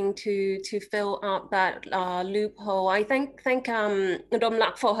working to fill up that loophole. I thank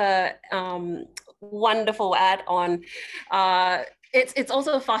Udomluck for her wonderful add-on. It's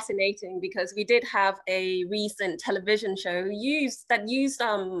also fascinating because we did have a recent television show that used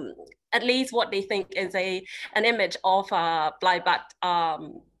at least what they think is an image of Plaibat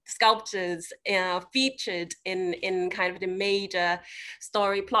sculptures featured in kind of the major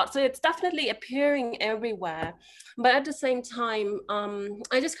story plot. So it's definitely appearing everywhere. But at the same time,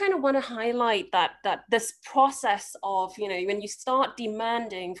 I just kind of want to highlight that this process of, when you start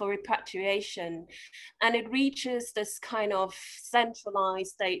demanding for repatriation and it reaches this kind of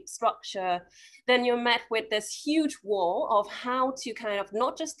centralized state structure, then you're met with this huge wall of how to kind of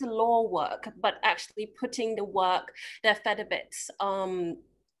not just the law work, but actually putting the work, the affidavits,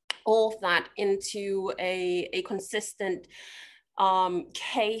 all of that into a consistent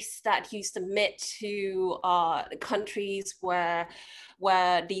case that you submit to countries where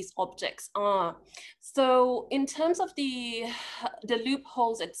these objects are. So in terms of the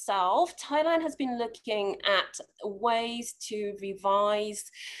loopholes itself, Thailand has been looking at ways to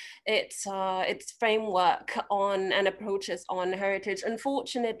revise its framework on and approaches on heritage.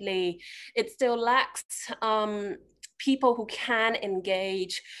 Unfortunately, it still lacks people who can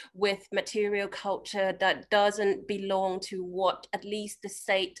engage with material culture that doesn't belong to what at least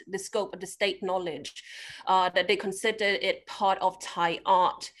the scope of the state knowledge, that they consider it part of Thai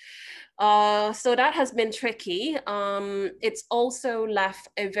art. So that has been tricky. It's also left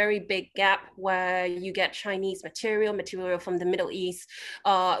a very big gap where you get Chinese material from the Middle East,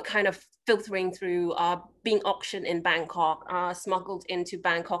 kind of filtering through, being auctioned in Bangkok, smuggled into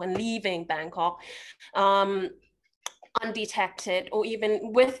Bangkok and leaving Bangkok. Undetected, or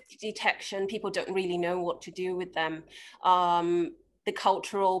even with detection, people don't really know what to do with them. The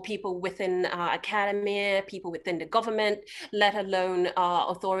cultural people within academia, people within the government, let alone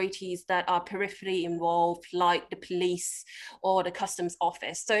authorities that are peripherally involved, like the police or the customs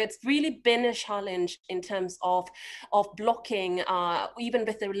office. So it's really been a challenge in terms of blocking, even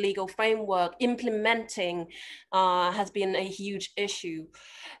with the legal framework, implementing has been a huge issue.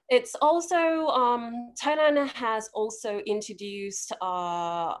 It's also, Thailand has also introduced,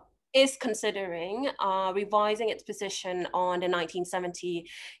 is considering revising its position on the 1970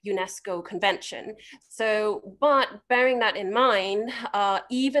 UNESCO Convention. So, but bearing that in mind,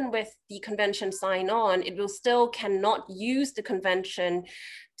 even with the convention signed on, it will still cannot use the convention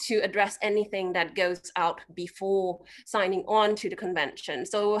to address anything that goes out before signing on to the convention.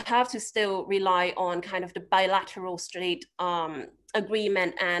 So we'll have to still rely on kind of the bilateral straight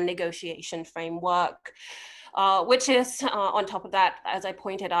agreement and negotiation framework. which is on top of that, as I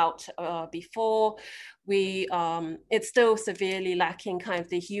pointed out before, it's still severely lacking kind of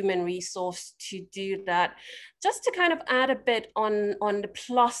the human resource to do that. Just to kind of add a bit on the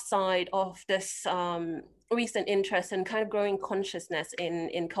plus side of this recent interest and kind of growing consciousness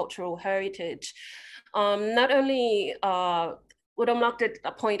in cultural heritage, not only Udomluck did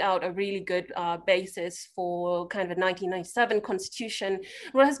point out a really good basis for kind of a 1997 constitution.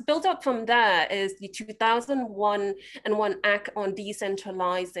 What has built up from there is the 2001 Act on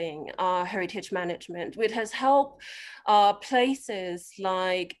Decentralizing Heritage Management, which has helped places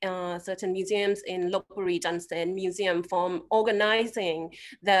like certain museums in Lopburi Jansen Museum from organizing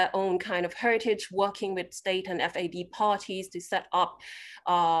their own kind of heritage, working with state and FAD parties to set up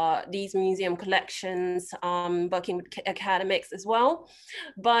these museum collections, working with academics as well.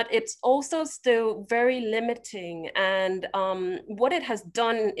 But it's also still very limiting. And what it has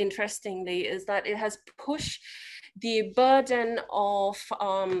done, interestingly, is that it has pushed the burden of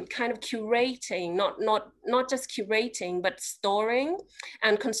kind of curating, not just curating, but storing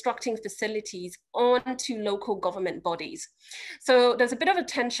and constructing facilities onto local government bodies. So there's a bit of a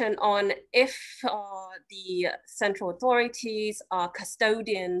tension on if the central authorities are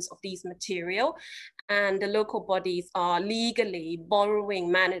custodians of these material and the local bodies are legally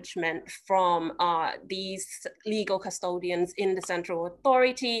borrowing management from these legal custodians in the central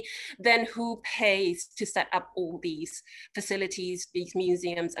authority, then who pays to set up all these facilities, these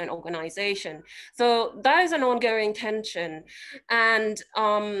museums and organization? So that is an ongoing tension. And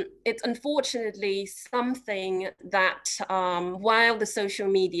it's unfortunately something that while the social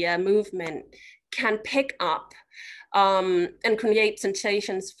media movement can pick up and create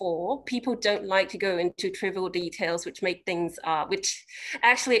sensations for, people don't like to go into trivial details, which make things, which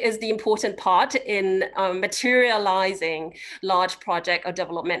actually is the important part in materializing large project or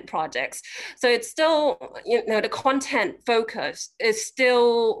development projects. So it's still, the content focus is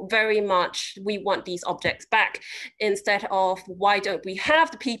still very much, we want these objects back, instead of why don't we have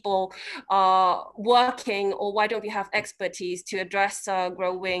the people working, or why don't we have expertise to address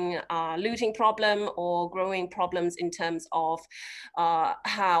growing looting problem or growing problems in terms of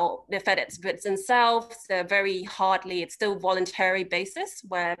how the Fed exhibits themselves. They're very hardly, it's still voluntary basis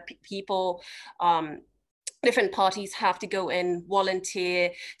where people, different parties have to go in,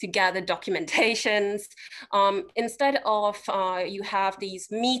 volunteer to gather documentations. Instead of you have these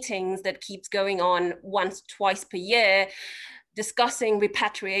meetings that keeps going on once, twice per year, discussing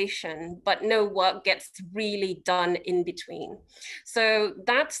repatriation, but no work gets really done in between. So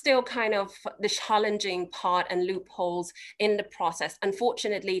that's still kind of the challenging part and loopholes in the process.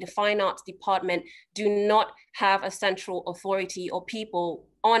 Unfortunately, the Fine Arts Department do not have a central authority or people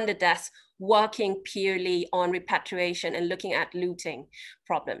on the desk working purely on repatriation and looking at looting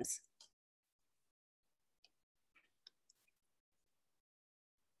problems.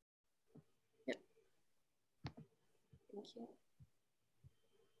 Yep. Thank you.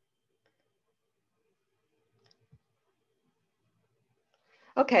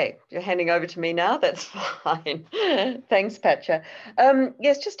 Okay, you're handing over to me now. That's fine. Thanks, Phacha.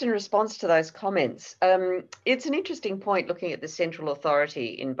 Yes, just in response to those comments, it's an interesting point looking at the central authority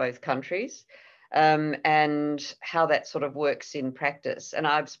in both countries and how that sort of works in practice. And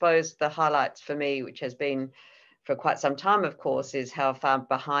I suppose the highlights for me, which has been for quite some time, of course, is how far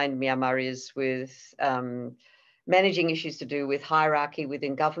behind Myanmar is with managing issues to do with hierarchy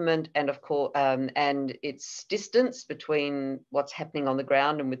within government, and of course, and its distance between what's happening on the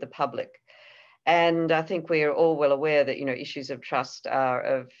ground and with the public. And I think we are all well aware that issues of trust are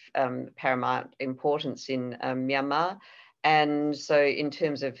of paramount importance in Myanmar. And so, in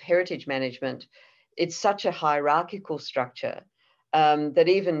terms of heritage management, it's such a hierarchical structure that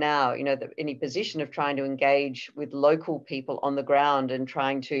even now, any position of trying to engage with local people on the ground and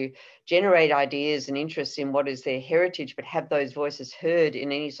trying to generate ideas and interests in what is their heritage, but have those voices heard in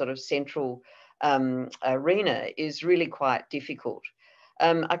any sort of central arena is really quite difficult.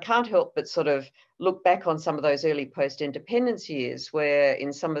 I can't help but sort of look back on some of those early post-independence years where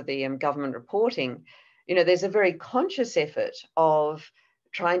in some of the government reporting, there's a very conscious effort of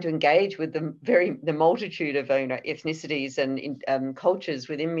trying to engage with the multitude of ethnicities and cultures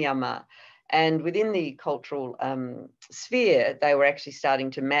within Myanmar. And within the cultural sphere, they were actually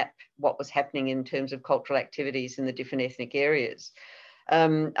starting to map what was happening in terms of cultural activities in the different ethnic areas.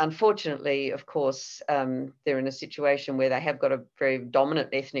 Unfortunately, of course, they're in a situation where they have got a very dominant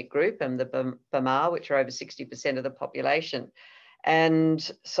ethnic group, and the Bamar, which are over 60% of the population.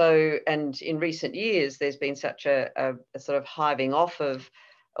 And so, and in recent years, there's been such a sort of hiving off of,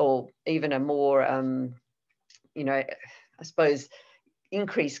 or even a more, I suppose,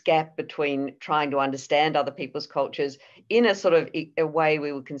 increased gap between trying to understand other people's cultures in a sort of a way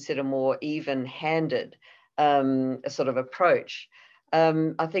we would consider more even-handed sort of approach.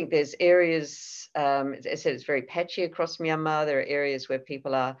 I think there's areas, as I said, it's very patchy across Myanmar. There are areas where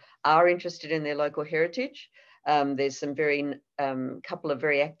people are interested in their local heritage. There's some couple of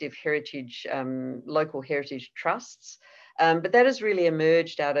very active heritage, local heritage trusts. But that has really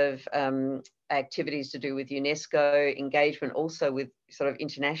emerged out of activities to do with UNESCO, engagement also with sort of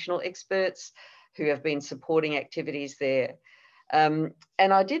international experts who have been supporting activities there. And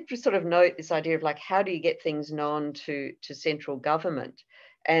I did sort of note this idea of like, how do you get things known to central government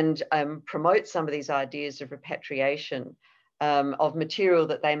and promote some of these ideas of repatriation of material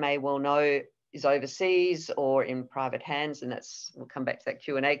that they may well know is overseas or in private hands, and we'll come back to that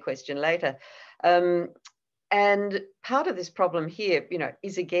Q&A question later. And part of this problem here,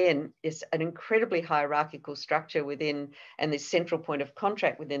 is again, is an incredibly hierarchical structure within, and this central point of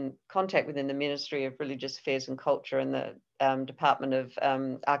contact within the Ministry of Religious Affairs and Culture and the Department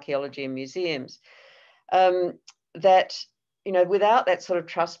of Archaeology and Museums, that, without that sort of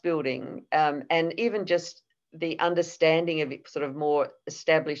trust building and even just the understanding of sort of more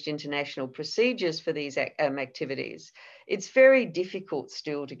established international procedures for these activities, it's very difficult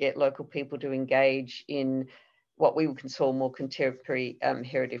still to get local people to engage in what we would call more contemporary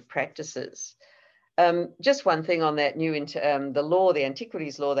heritage practices. Just one thing on that new the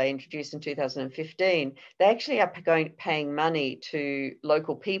antiquities law they introduced in 2015, they actually are paying money to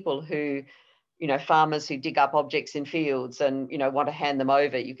local people who, farmers who dig up objects in fields and, want to hand them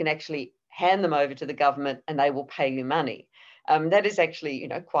over. You can actually hand them over to the government and they will pay you money. That is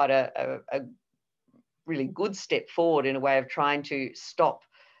actually, quite a really good step forward in a way of trying to stop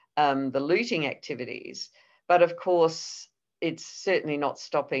the looting activities. But of course, it's certainly not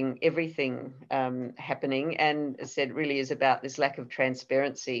stopping everything happening. And as I said, really is about this lack of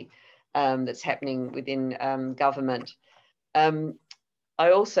transparency that's happening within government.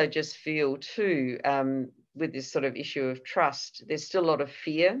 I also just feel too, with this sort of issue of trust, there's still a lot of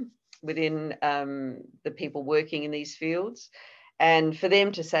fear within the people working in these fields. And for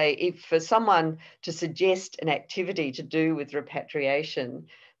them to say, for someone to suggest an activity to do with repatriation,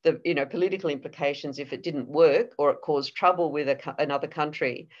 the political implications, if it didn't work or it caused trouble with another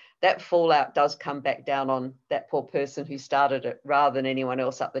country, that fallout does come back down on that poor person who started it rather than anyone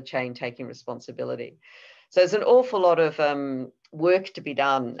else up the chain taking responsibility. So there's an awful lot of work to be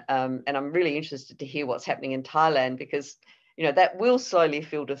done. And I'm really interested to hear what's happening in Thailand, because that will slowly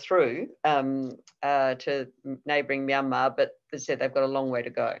filter through to neighbouring Myanmar, but as I said, they've got a long way to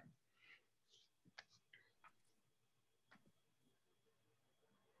go.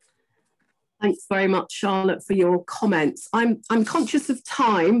 Thanks very much, Charlotte, for your comments. I'm conscious of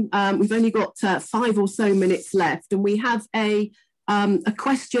time. We've only got 5 or so minutes left, and we have a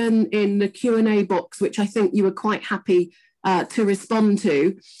question in the Q&A box, which I think you were quite happy to respond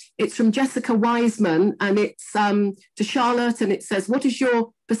to. It's from Jessica Wiseman, and it's to Charlotte, and it says, what is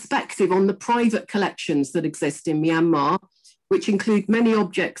your perspective on the private collections that exist in Myanmar, which include many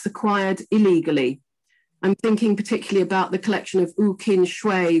objects acquired illegally? I'm thinking particularly about the collection of U Kin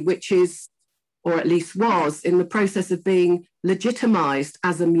Shui, which is, or at least was, in the process of being legitimised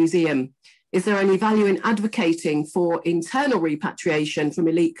as a museum. Is there any value in advocating for internal repatriation from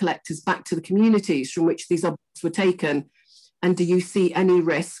elite collectors back to the communities from which these objects were taken? And do you see any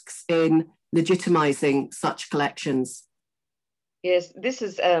risks in legitimising such collections? Yes, this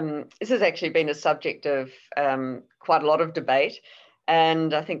has actually been a subject of quite a lot of debate.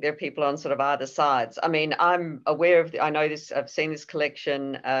 And I think there are people on sort of either sides. I mean, I'm aware of, I know this, I've seen this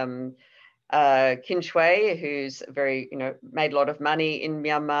collection, Kin Shui, who's very, made a lot of money in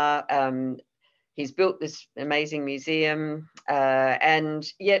Myanmar. He's built this amazing museum, and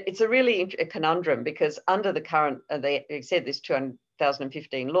yet it's a really a conundrum, because under the current, they said this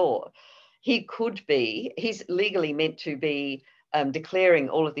 2015 law, he's legally meant to be declaring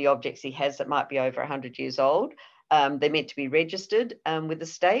all of the objects he has that might be over 100 years old. They're meant to be registered with the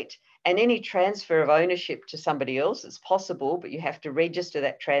state, and any transfer of ownership to somebody else is possible, but you have to register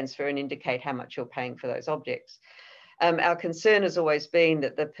that transfer and indicate how much you're paying for those objects. Our concern has always been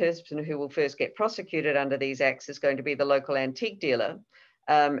that the person who will first get prosecuted under these acts is going to be the local antique dealer,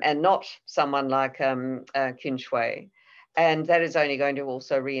 and not someone like Kin Shui. And that is only going to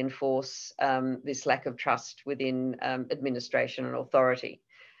also reinforce this lack of trust within administration and authority.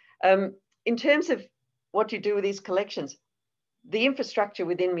 In terms of what you do with these collections, the infrastructure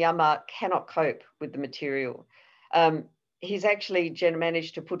within Myanmar cannot cope with the material. He's actually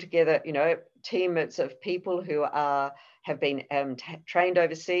managed to put together, teams of people who have been trained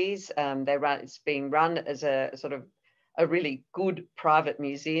overseas. It's being run as a sort of a really good private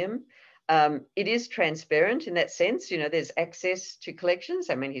museum. It is transparent in that sense. You know, there's access to collections.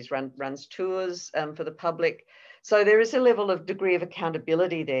 I mean, he's runs tours for the public. So there is a level of degree of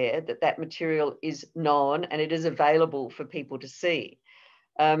accountability there, that material is known and it is available for people to see.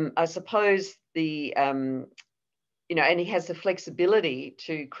 I suppose the, you know, and he has the flexibility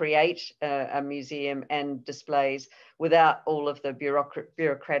to create a museum and displays without all of the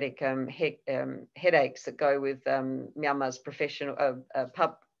bureaucratic headaches that go with Myanmar's professional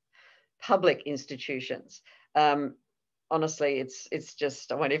public institutions. Honestly, it's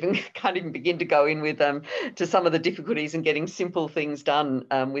just, can't even begin to go in with to some of the difficulties in getting simple things done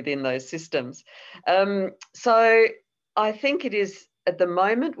within those systems. So I think it is at the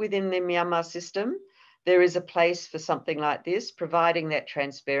moment within the Myanmar system, there is a place for something like this, providing that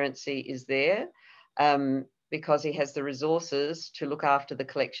transparency is there, because he has the resources to look after the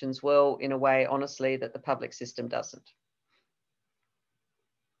collections well in a way, honestly, that the public system doesn't.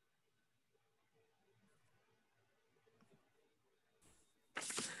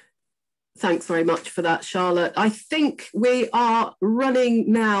 Thanks very much for that, Charlotte. I think we are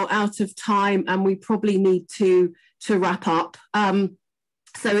running now out of time and we probably need to wrap up.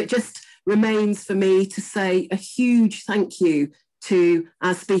 So it just remains for me to say a huge thank you to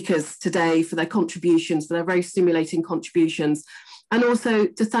our speakers today for their contributions, for their very stimulating contributions, and also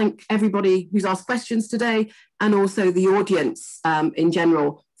to thank everybody who's asked questions today and also the audience in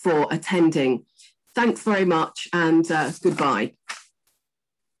general for attending. Thanks very much and goodbye.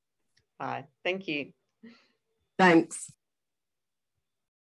 Bye. Thank you. Thanks.